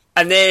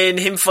 And then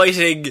him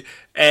fighting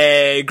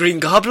Green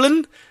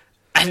Goblin.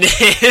 And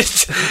then,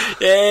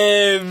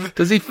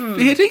 does he?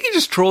 I think he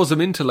just throws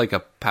him into like a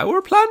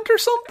power plant or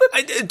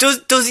something.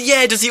 Does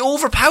he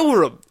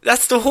overpower him?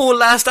 That's the whole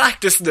last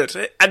act, isn't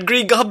it? And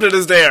Green Goblin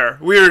is there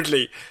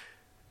weirdly.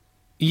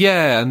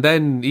 Yeah, and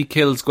then he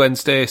kills Gwen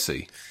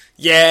Stacy.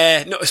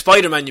 Yeah, no,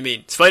 Spider-Man you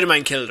mean.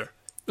 Spider-Man killed her.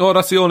 Oh,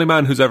 that's the only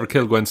man who's ever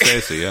killed Gwen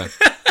Stacy, yeah.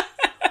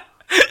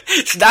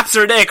 Snaps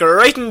her neck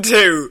right in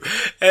two.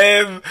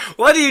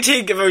 What do you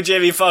think about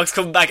Jamie Foxx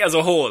coming back as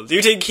a whole? Do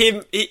you think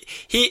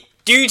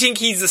do you think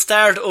he's the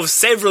start of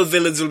several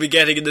villains we'll be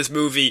getting in this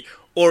movie?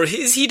 Or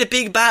is he the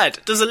big bad?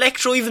 Does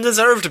Electro even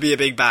deserve to be a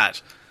big bad?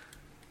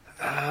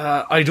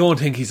 I don't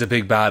think he's a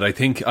big bad. I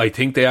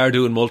think they are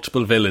doing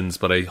multiple villains,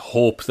 but I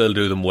hope they'll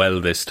do them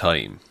well this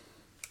time.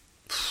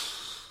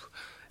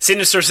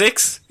 Sinister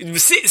Six?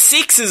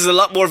 Six is a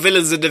lot more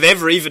villains than they've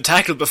ever even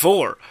tackled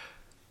before.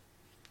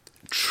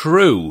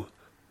 True,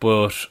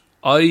 but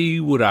I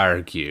would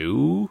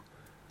argue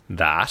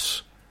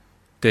that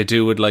they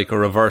do it like a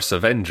reverse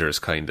Avengers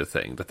kind of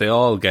thing, that they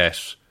all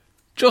get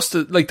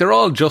they're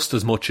all just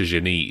as much as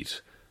you need.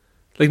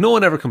 Like, no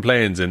one ever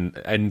complains in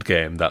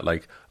Endgame that,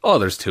 like, oh,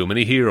 there's too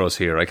many heroes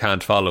here, I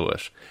can't follow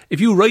it.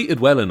 If you write it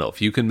well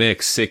enough, you can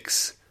make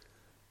 6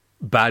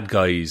 bad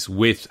guys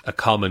with a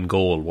common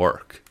goal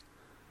work.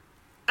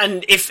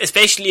 And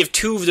especially if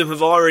 2 of them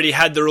have already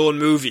had their own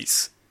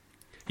movies.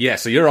 Yeah,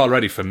 so you're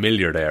already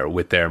familiar there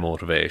with their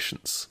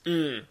motivations.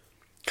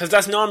 Because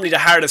that's normally the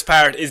hardest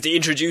part, is to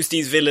introduce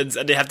these villains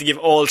and they have to give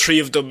all 3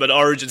 of them an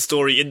origin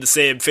story in the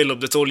same film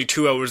that's only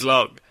 2 hours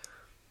long.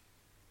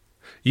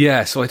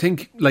 Yeah, so I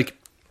think, like,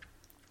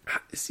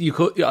 you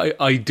could.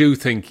 I do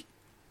think,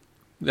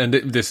 and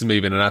this is me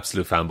being an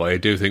absolute fanboy, I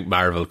do think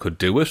Marvel could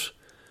do it.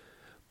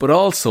 But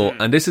also,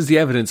 and this is the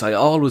evidence I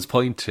always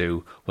point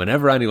to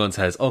whenever anyone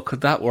says, oh,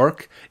 could that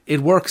work?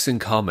 It works in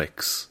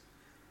comics.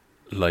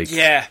 Like,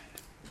 yeah.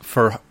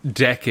 For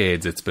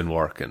decades it's been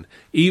working.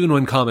 Even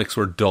when comics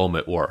were dumb,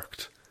 it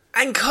worked.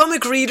 And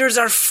comic readers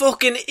are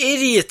fucking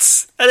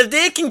idiots. And if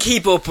they can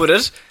keep up with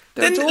it,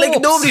 then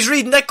like nobody's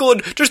reading that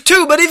going, there's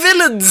too many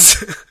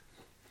villains.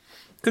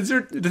 Because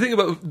the thing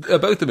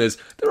about them is,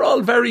 they're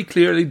all very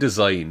clearly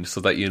designed so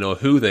that you know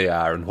who they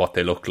are and what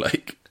they look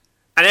like.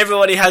 And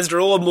everybody has their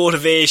own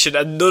motivation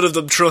and none of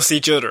them trust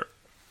each other.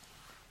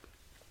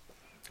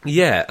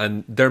 Yeah,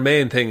 and their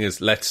main thing is,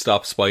 let's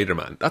stop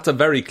Spider-Man. That's a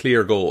very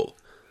clear goal.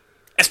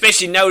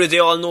 Especially now that they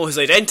all know his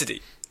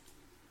identity.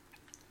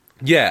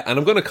 Yeah, and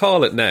I'm going to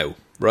call it now,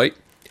 right?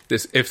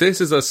 If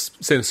this is a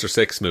Sinister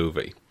Six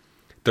movie,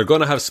 they're going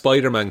to have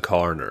Spider-Man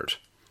cornered.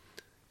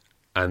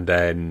 And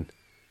then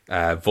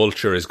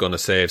Vulture is going to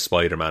save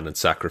Spider-Man and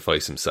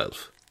sacrifice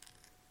himself.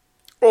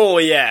 Oh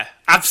yeah,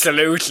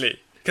 absolutely.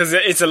 Because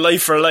it's a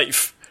life for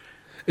life.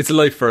 It's a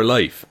life for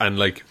life. And,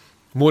 like,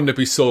 wouldn't it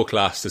be so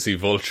class to see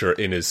Vulture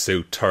in his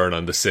suit turn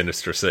on the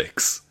Sinister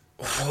Six?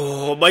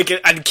 Oh, Michael,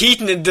 and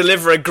Keaton would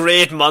deliver a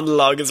great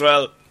monologue as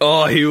well.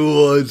 Oh, he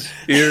would.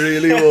 He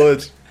really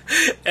would.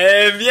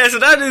 Yeah, so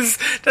that is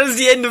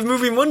the end of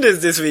Movie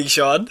Mondays this week,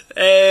 Sean.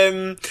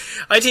 I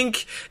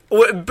think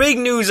big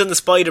news on the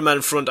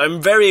Spider-Man front.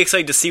 I'm very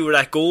excited to see where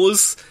that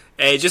goes.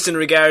 Just in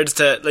regards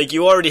to, like,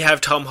 you already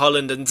have Tom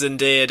Holland and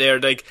Zendaya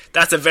there. Like,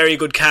 that's a very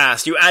good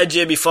cast. You add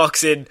Jamie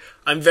Foxx in.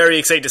 I'm very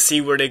excited to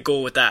see where they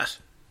go with that.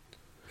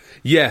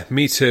 Yeah,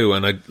 me too.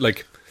 And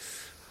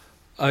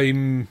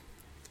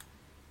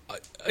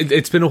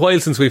it's been a while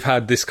since we've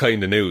had this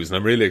kind of news, and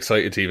I'm really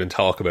excited to even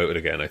talk about it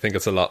again. I think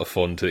it's a lot of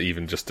fun to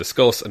even just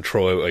discuss and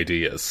throw out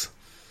ideas.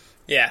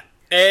 Yeah.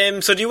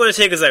 So do you want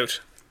to take us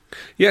out?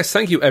 Yes,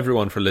 thank you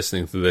everyone for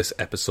listening to this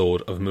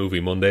episode of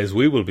Movie Mondays.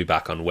 We will be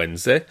back on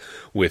Wednesday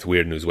with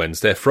Weird News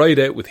Wednesday,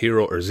 Friday with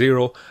Hero or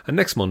Zero, and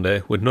next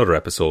Monday with another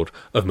episode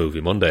of Movie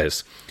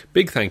Mondays.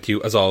 Big thank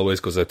you, as always,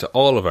 goes out to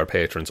all of our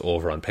patrons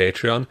over on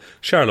Patreon: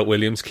 Charlotte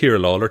Williams, Ciara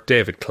Lawler,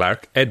 David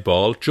Clark, Ed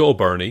Ball, Joe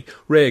Burney,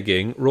 Ray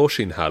Ging,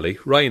 Roisin Halley,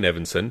 Ryan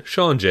Evanson,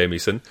 Sean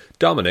Jamieson,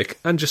 Dominic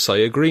and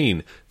Josiah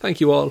Green.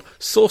 Thank you all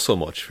so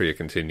much for your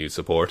continued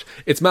support.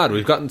 It's mad,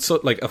 we've gotten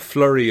a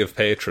flurry of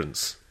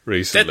patrons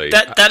recently.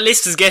 That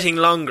list is getting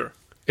longer.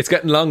 It's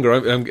getting longer.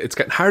 It's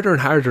getting harder and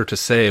harder to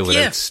say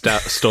without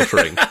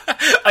stuttering.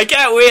 I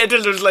can't wait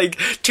until there's like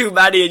too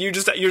many and you're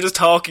just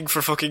talking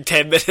for fucking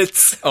 10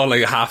 minutes. Oh,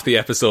 like half the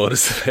episode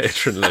is the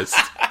patron list.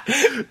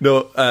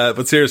 No,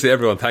 but seriously,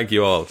 everyone, thank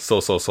you all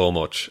so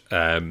much.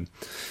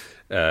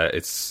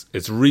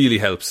 It's really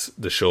helps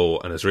the show,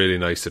 and it's really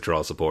nice that you're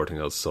all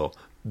supporting us. So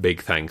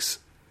big thanks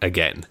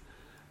again.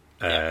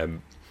 The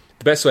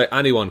best way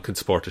anyone can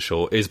support the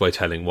show is by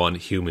telling one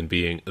human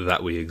being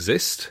that we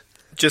exist.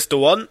 Just the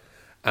one.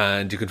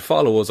 And you can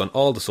follow us on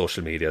all the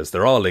social medias.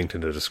 They're all linked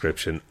in the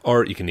description.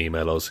 Or you can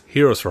email us,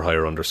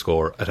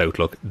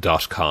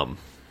 heroesforhire_@outlook.com.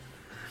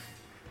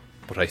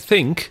 But I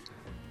think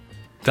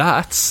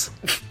that's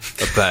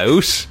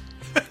about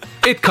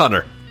it,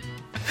 Connor.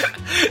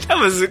 That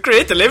was a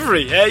great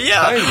delivery.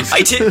 Yeah,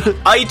 I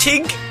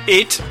think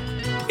it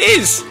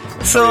is.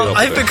 So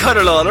I've been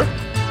Connor Lawler.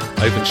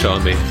 I've been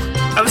Sean Meath.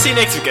 I'll see you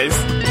next week, guys.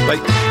 Bye.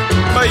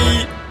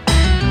 Bye.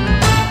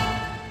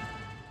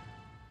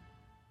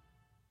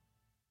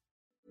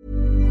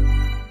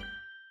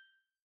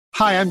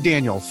 Hi, I'm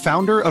Daniel,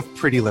 founder of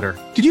Pretty Litter.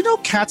 Did you know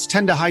cats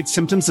tend to hide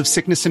symptoms of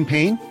sickness and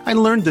pain? I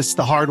learned this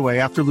the hard way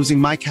after losing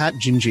my cat,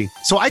 Gingy.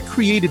 So I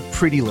created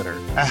Pretty Litter,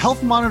 a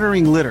health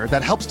monitoring litter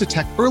that helps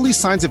detect early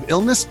signs of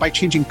illness by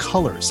changing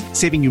colors,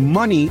 saving you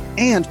money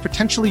and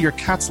potentially your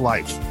cat's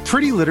life.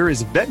 Pretty Litter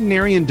is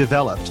veterinarian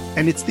developed,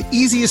 and it's the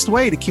easiest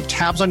way to keep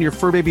tabs on your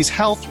fur baby's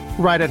health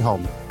right at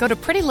home. Go to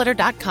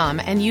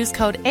prettylitter.com and use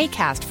code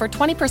ACAST for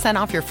 20%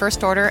 off your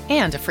first order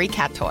and a free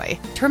cat toy.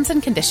 Terms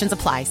and conditions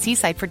apply. See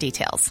site for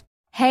details.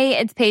 Hey,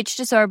 it's Paige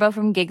DeSorbo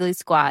from Giggly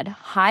Squad.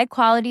 High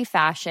quality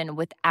fashion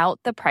without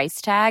the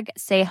price tag.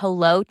 Say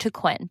hello to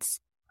Quince.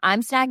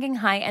 I'm snagging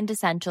high-end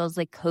essentials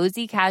like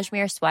cozy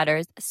cashmere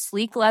sweaters,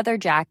 sleek leather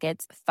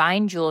jackets,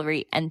 fine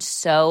jewelry, and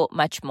so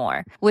much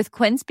more. With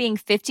Quince being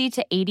 50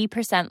 to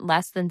 80%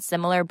 less than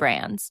similar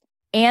brands.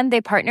 And they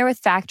partner with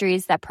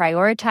factories that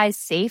prioritize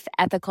safe,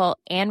 ethical,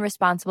 and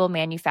responsible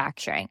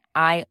manufacturing.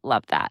 I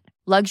love that.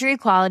 Luxury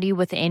quality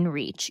within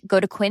reach. Go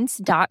to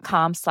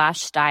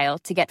quince.com/style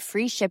to get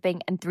free shipping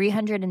and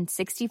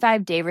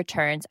 365-day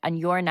returns on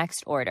your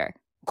next order.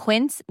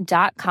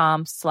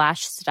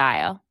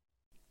 Quince.com/style.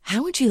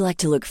 How would you like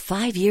to look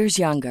 5 years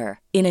younger?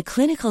 In a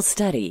clinical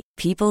study,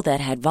 people that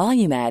had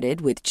volume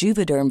added with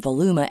Juvederm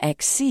Voluma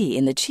XC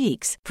in the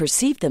cheeks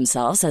perceived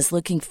themselves as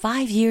looking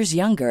 5 years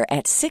younger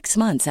at 6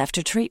 months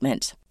after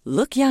treatment.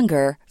 Look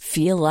younger,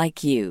 feel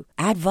like you.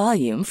 Add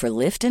volume for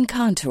lift and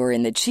contour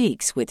in the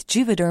cheeks with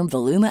Juvederm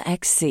Voluma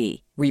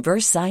XC.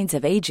 Reverse signs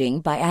of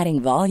aging by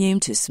adding volume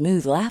to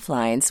smooth laugh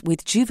lines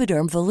with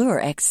Juvederm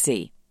Volure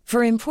XC.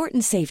 For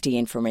important safety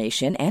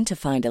information and to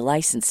find a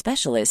licensed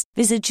specialist,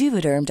 visit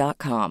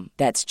Juvederm.com.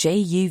 That's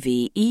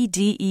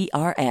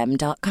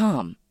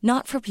JUVEDERM.com.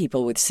 Not for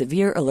people with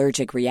severe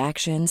allergic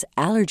reactions,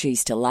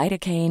 allergies to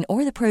lidocaine,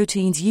 or the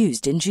proteins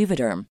used in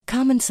Juvederm.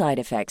 Common side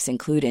effects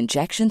include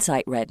injection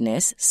site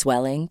redness,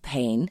 swelling,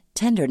 pain,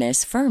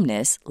 tenderness,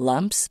 firmness,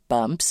 lumps,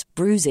 bumps,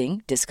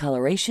 bruising,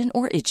 discoloration,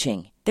 or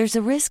itching. There's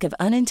a risk of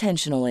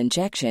unintentional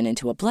injection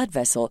into a blood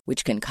vessel,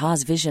 which can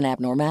cause vision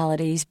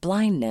abnormalities,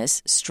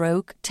 blindness,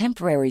 stroke,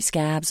 temporary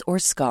scabs, or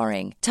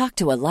scarring. Talk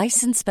to a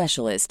licensed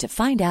specialist to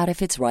find out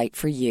if it's right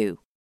for you.